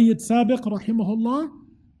 Sayyid Sabiq rahimahullah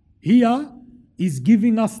here is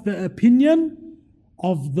giving us the opinion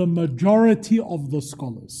of the majority of the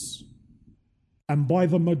scholars. And by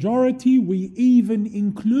the majority, we even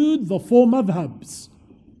include the 4 madhabs.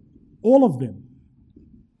 All of them.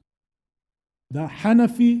 The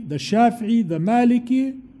Hanafi, the Shafi'i, the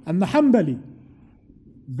Maliki, and the Hanbali.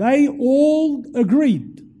 They all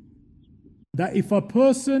agreed that if a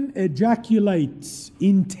person ejaculates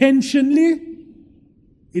intentionally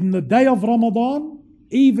in the day of Ramadan,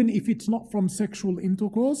 even if it's not from sexual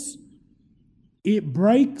intercourse, it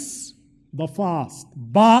breaks the fast.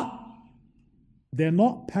 But they're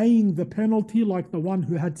not paying the penalty like the one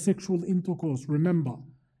who had sexual intercourse. Remember,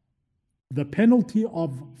 The penalty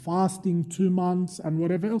of fasting 2 months and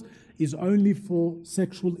whatever else is only for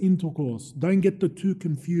sexual intercourse. Don't get the two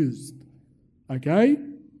confused. Okay?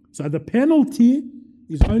 So the penalty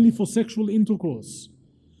is only for sexual intercourse.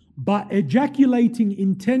 But ejaculating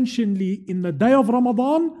intentionally in the day of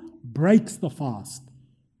Ramadan breaks the fast.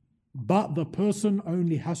 But the person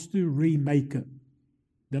only has to remake it.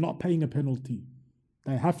 They're not paying a penalty.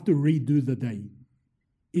 They have to redo the day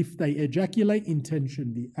if they ejaculate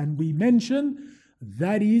intentionally. And we mention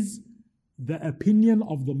that is the opinion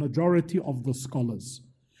of the majority of the scholars.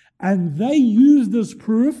 And they use this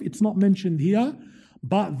proof, it's not mentioned here,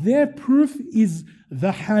 but their proof is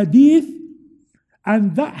the hadith,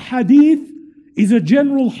 and that hadith is a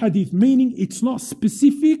general hadith, meaning it's not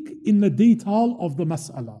specific in the detail of the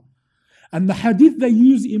mas'ala. And the hadith they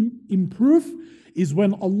use in proof is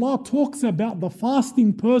when Allah talks about the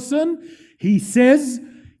fasting person, He says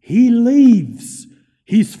he leaves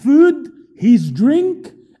his food, his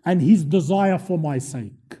drink, and his desire for my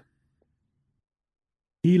sake.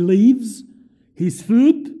 He leaves his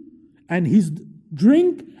food and his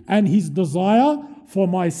drink and his desire for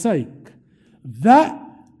my sake. That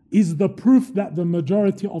is the proof that the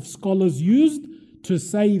majority of scholars used to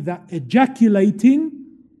say that ejaculating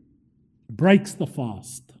breaks the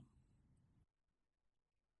fast.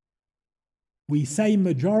 We say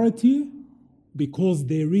majority because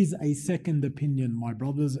there is a second opinion, my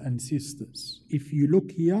brothers and sisters. If you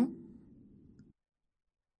look here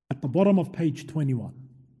at the bottom of page 21,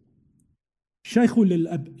 Shaykh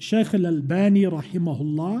al-Albani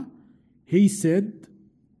rahimahullah, he said,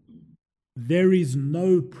 there is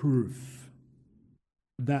no proof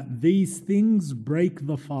that these things break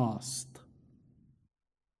the fast.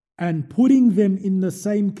 And putting them in the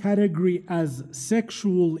same category as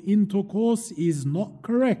sexual intercourse is not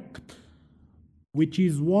correct. Which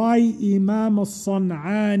is why Imam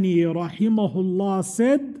al-San'ani rahimahullah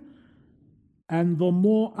said, and the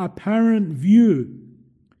more apparent view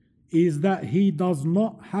is that he does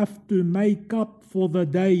not have to make up for the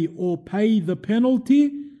day or pay the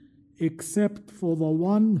penalty except for the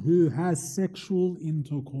one who has sexual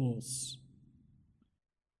intercourse.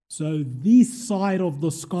 So this side of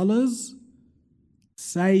the scholars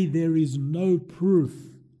say there is no proof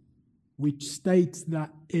which states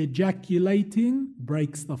that ejaculating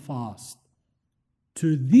breaks the fast.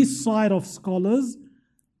 To this side of scholars,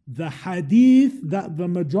 the hadith that the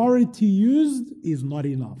majority used is not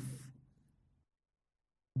enough.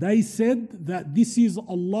 They said that this is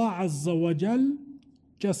Allah Azza wa Jal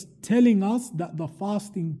just telling us that the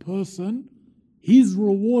fasting person, his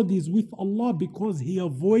reward is with Allah because he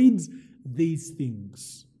avoids these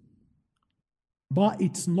things. But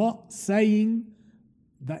it's not saying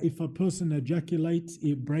that if a person ejaculates,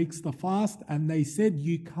 it breaks the fast. And they said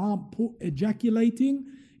you can't put ejaculating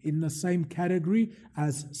in the same category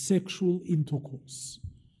as sexual intercourse.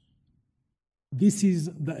 This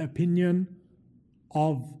is the opinion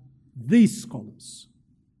of these scholars.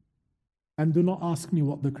 And do not ask me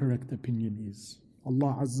what the correct opinion is.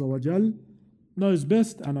 Allah Azza wa Jal knows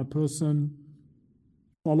best, and a person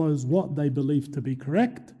follows what they believe to be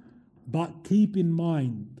correct. But keep in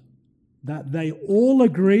mind that they all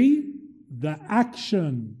agree the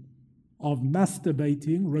action of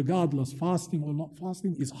masturbating, regardless fasting or not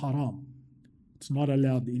fasting, is haram. It's not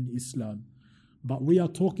allowed in Islam. But we are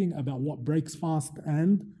talking about what breaks fast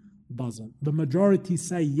and doesn't. The majority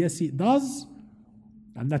say yes, it does,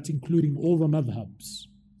 and that's including all the madhabs.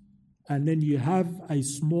 And then you have a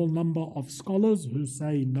small number of scholars who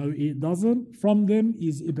say no, it doesn't. From them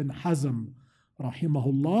is Ibn Hazm,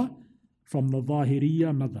 rahimahullah, from the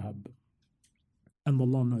Zahiriyya madhab. And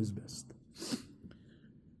Allah knows best.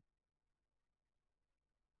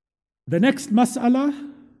 The next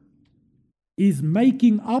mas'ala is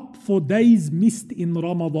making up for days missed in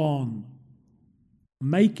Ramadan.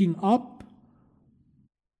 Making up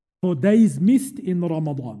for days missed in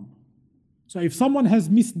Ramadan. So if someone has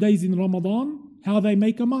missed days in Ramadan, how they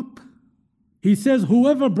make them up? He says,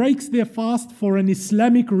 whoever breaks their fast for an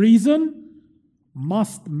Islamic reason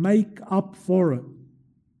must make up for it.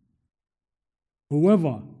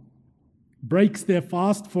 Whoever breaks their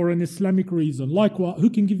fast for an Islamic reason. Like what? Who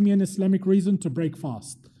can give me an Islamic reason to break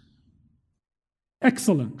fast?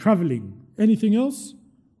 Excellent. Traveling. Anything else?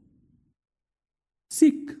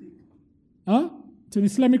 Sick. It's an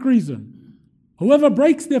Islamic reason. Whoever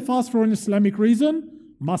breaks their fast for an Islamic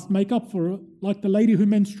reason must make up for it. Like the lady who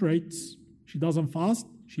menstruates. She doesn't fast.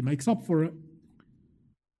 She makes up for it.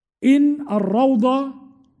 In Ar-Rawda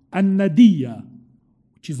An-Nadiyya,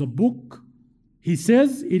 which is a book, he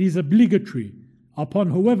says it is obligatory upon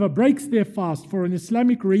whoever breaks their fast for an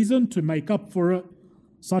Islamic reason to make up for it.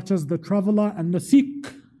 such as the traveler and the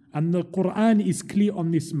sick. And the Quran is clear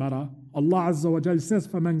on this matter. Allah Azza wa Jal says,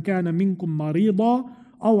 فَمَنْ كَانَ مِنْكُمْ مَرِيضًا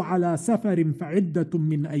أَوْ عَلَى سَفَرٍ فَعِدَّةٌ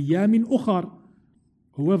مِّنْ أَيَّامٍ أُخَرٍ.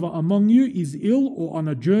 Whoever among you is ill or on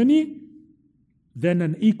a journey, then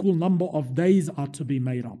an equal number of days are to be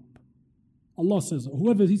made up. Allah says,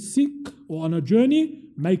 whoever is sick or on a journey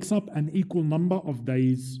makes up an equal number of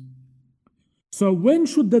days. So when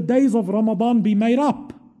should the days of Ramadan be made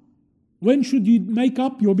up? When should you make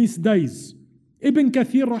up your missed days? Ibn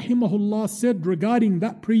Kathir rahimahullah said regarding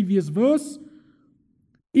that previous verse,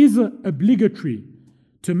 is it obligatory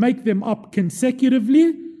to make them up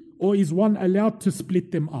consecutively, or is one allowed to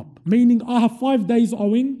split them up? Meaning, I have 5 days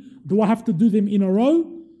owing, do I have to do them in a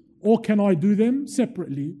row, or can I do them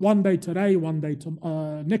separately? 1 day today, 1 day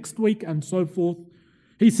next week, and so forth.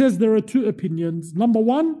 He says there are 2 opinions. Number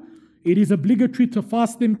 1, it is obligatory to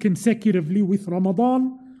fast them consecutively with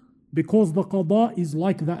Ramadan, because the qada is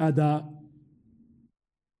like the ada.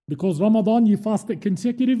 Because Ramadan, you fast it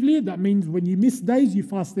consecutively. That means when you miss days, you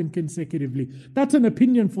fast them consecutively. That's an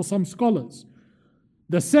opinion for some scholars.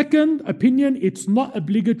 The second opinion, it's not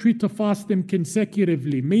obligatory to fast them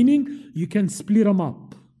consecutively, meaning you can split them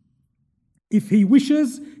up. If he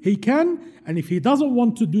wishes, he can, and if he doesn't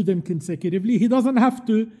want to do them consecutively, he doesn't have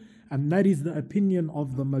to. And that is the opinion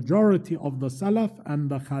of the majority of the Salaf and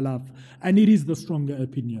the Khalaf. And it is the stronger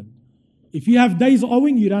opinion. If you have days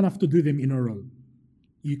owing, you don't have to do them in a row.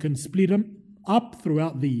 You can split them up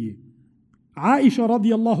throughout the year. Aisha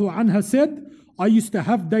radiallahu anha said, I used to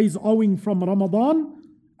have days owing from Ramadan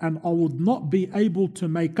and I would not be able to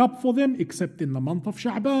make up for them except in the month of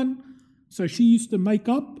Sha'ban. So she used to make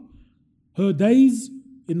up her days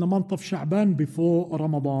in the month of Sha'ban before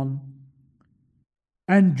Ramadan.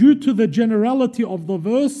 And due to the generality of the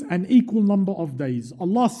verse, an equal number of days.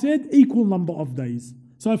 Allah said equal number of days.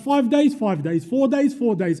 So 5 days, 5 days, 4 days,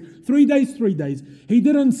 4 days, 3 days, 3 days. He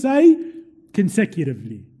didn't say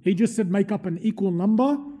consecutively. He just said make up an equal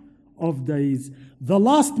number of days. The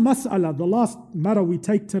last mas'ala, the last matter we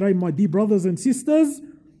take today, my dear brothers and sisters,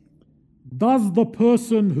 does the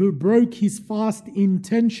person who broke his fast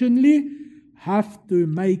intentionally have to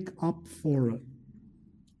make up for it?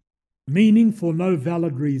 Meaning for no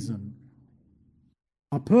valid reason.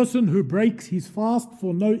 A person who breaks his fast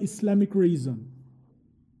for no Islamic reason,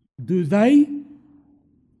 do they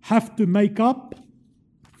have to make up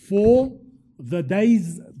for the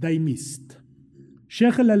days they missed?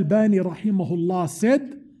 Shaykh al-Albani rahimahullah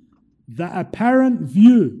said, the apparent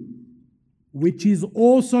view, which is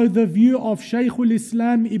also the view of Shaykh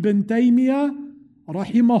al-Islam Ibn Taymiyyah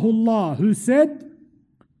rahimahullah, who said,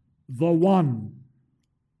 the one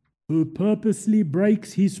who purposely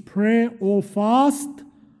breaks his prayer or fast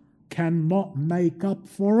cannot make up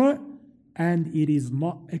for it, and it is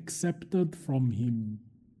not accepted from him.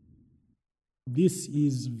 This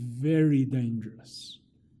is very dangerous.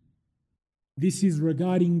 This is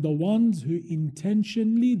regarding the ones who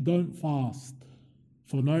intentionally don't fast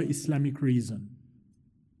for no Islamic reason.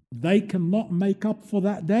 They cannot make up for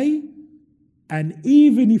that day, and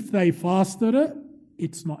even if they fasted it,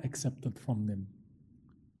 it's not accepted from them.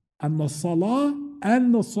 And the salah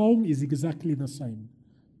and the sawm is exactly the same.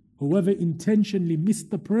 Whoever intentionally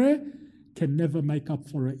missed the prayer can never make up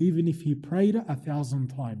for it. Even if he prayed it 1,000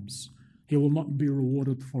 times, he will not be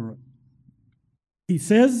rewarded for it. He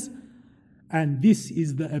says, and this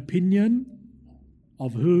is the opinion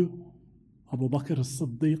of who? Abu Bakr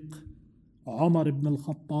as-Siddiq, Umar ibn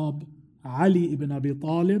al-Khattab, Ali ibn Abi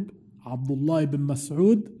Talib, Abdullah ibn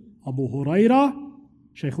Mas'ud, Abu Hurairah.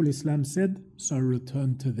 Shaykh al-Islam said, so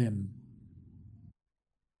return to them.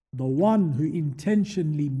 The one who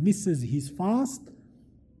intentionally misses his fast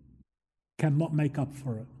cannot make up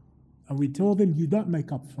for it. And we tell them, you don't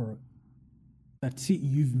make up for it. That's it,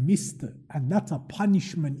 you've missed it. And that's a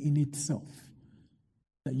punishment in itself,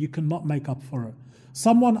 that you cannot make up for it.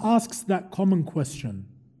 Someone asks that common question.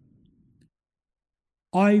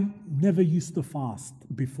 I never used to fast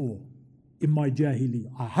before in my jahili.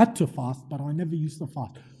 I had to fast, but I never used to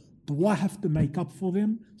fast. Do I have to make up for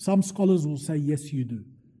them? Some scholars will say, yes, you do.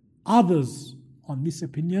 Others, on this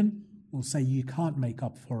opinion, will say you can't make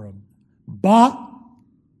up for them. But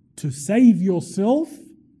to save yourself,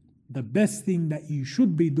 the best thing that you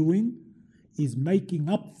should be doing is making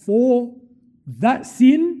up for that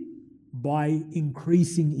sin by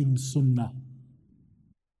increasing in sunnah.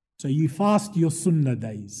 So you fast your sunnah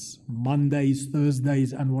days, Mondays,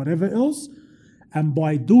 Thursdays, and whatever else. And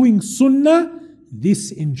by doing sunnah,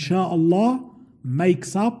 this insha'Allah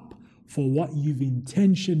makes up for what you've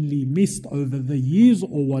intentionally missed over the years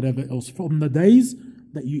or whatever else from the days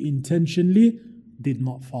that you intentionally did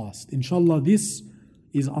not fast. Inshallah, this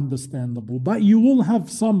is understandable. But you will have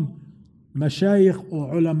some mashayikh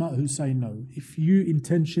or ulama who say no. If you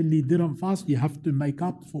intentionally didn't fast, you have to make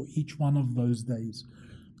up for each one of those days.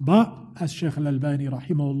 But as Shaykh Al-Albani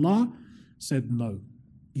rahimahullah said, no,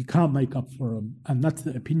 you can't make up for them. And that's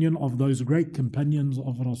the opinion of those great companions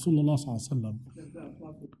of Rasulullah sallallahu alaihi wasallam.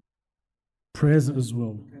 Prayers as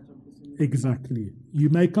well. Exactly. You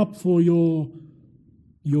make up for your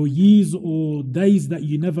years or days that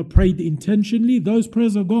you never prayed intentionally, those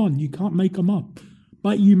prayers are gone. You can't make them up.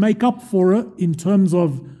 But you make up for it in terms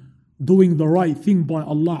of doing the right thing by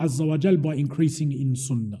Allah Azza wa Jal, by increasing in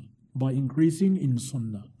sunnah. By increasing in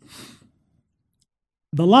sunnah.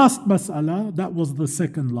 The last mas'ala, that was the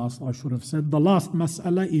second last I should have said. The last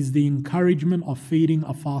mas'ala is the encouragement of feeding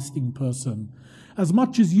a fasting person. As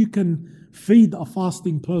much as you can feed a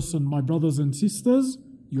fasting person, my brothers and sisters,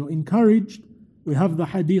 you're encouraged. We have the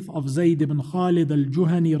hadith of Zayd ibn Khalid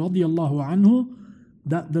al-Juhani radiyallahu anhu,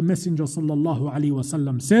 that the Messenger sallallahu alaihi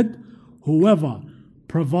wasallam said, whoever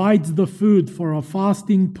provides the food for a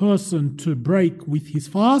fasting person to break with his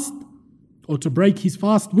fast, or to break his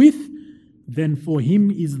fast with, then for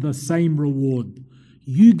him is the same reward.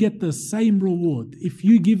 You get the same reward. If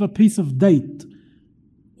you give a piece of date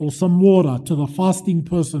or some water to the fasting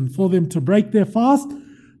person for them to break their fast,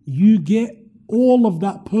 you get all of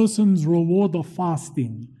that person's reward of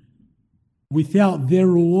fasting without their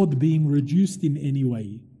reward being reduced in any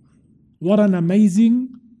way. What an amazing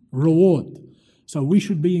reward. So we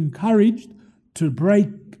should be encouraged to break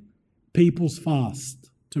people's fast.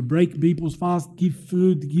 To break people's fast, give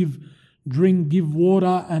food, give drink, give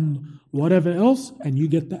water and whatever else, and you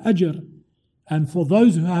get the ajr. And for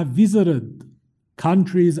those who have visited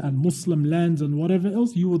countries and Muslim lands and whatever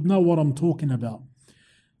else, you would know what I'm talking about.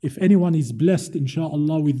 If anyone is blessed,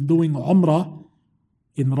 inshallah, with doing Umrah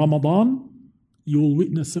in Ramadan, you will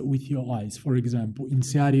witness it with your eyes. For example, in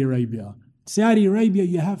Saudi Arabia. Saudi Arabia,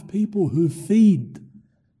 you have people who feed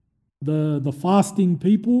the fasting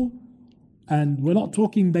people, and we're not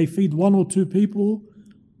talking they feed one or two people.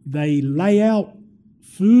 They lay out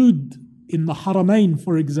food in the Haramain,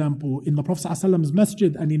 for example, in the Prophet ﷺ's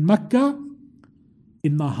masjid and in Mecca,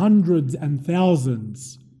 in the hundreds and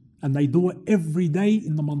thousands. And they do it every day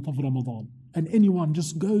in the month of Ramadan. And anyone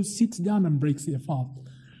just goes, sits down and breaks their fast.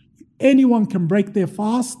 Anyone can break their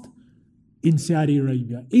fast in Saudi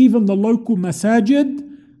Arabia. Even the local masajid,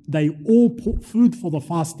 they all put food for the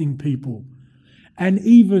fasting people. And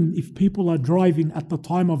even if people are driving at the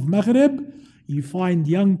time of Maghrib, you find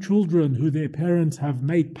young children who their parents have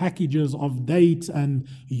made packages of dates and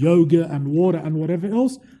yogurt and water and whatever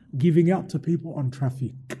else, giving out to people on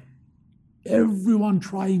traffic. Everyone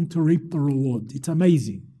trying to reap the reward. It's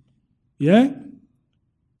amazing. Yeah?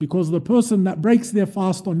 Because the person that breaks their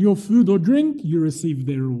fast on your food or drink, you receive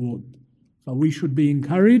their reward. So we should be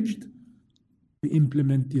encouraged to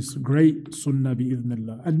implement this great sunnah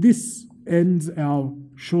bi'idhnillah. And this ends our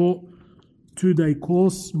short 2-day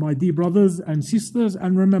course, my dear brothers and sisters.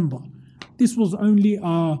 And remember, this was only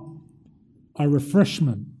a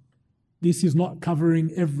refreshment. This is not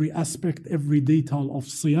covering every aspect, every detail of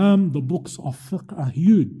Siyam. The books of fiqh are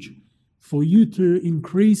huge. For you to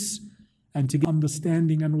increase and to get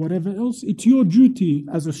understanding and whatever else, it's your duty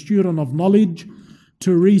as a student of knowledge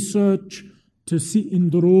to research, to sit in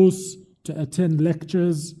durus, to attend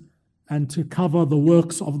lectures, and to cover the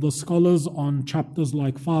works of the scholars on chapters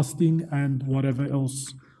like fasting and whatever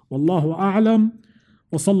else. Wallahu a'lam.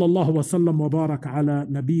 Wa sallallahu wa sallam wa barak ala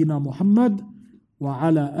nabiyyina Muhammad wa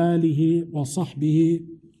ala alihi wa sahbihi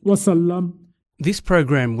wa sallam. This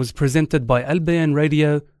program was presented by Al Bayan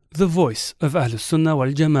Radio, the voice of Ahlus Sunnah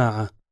wal Jama'ah.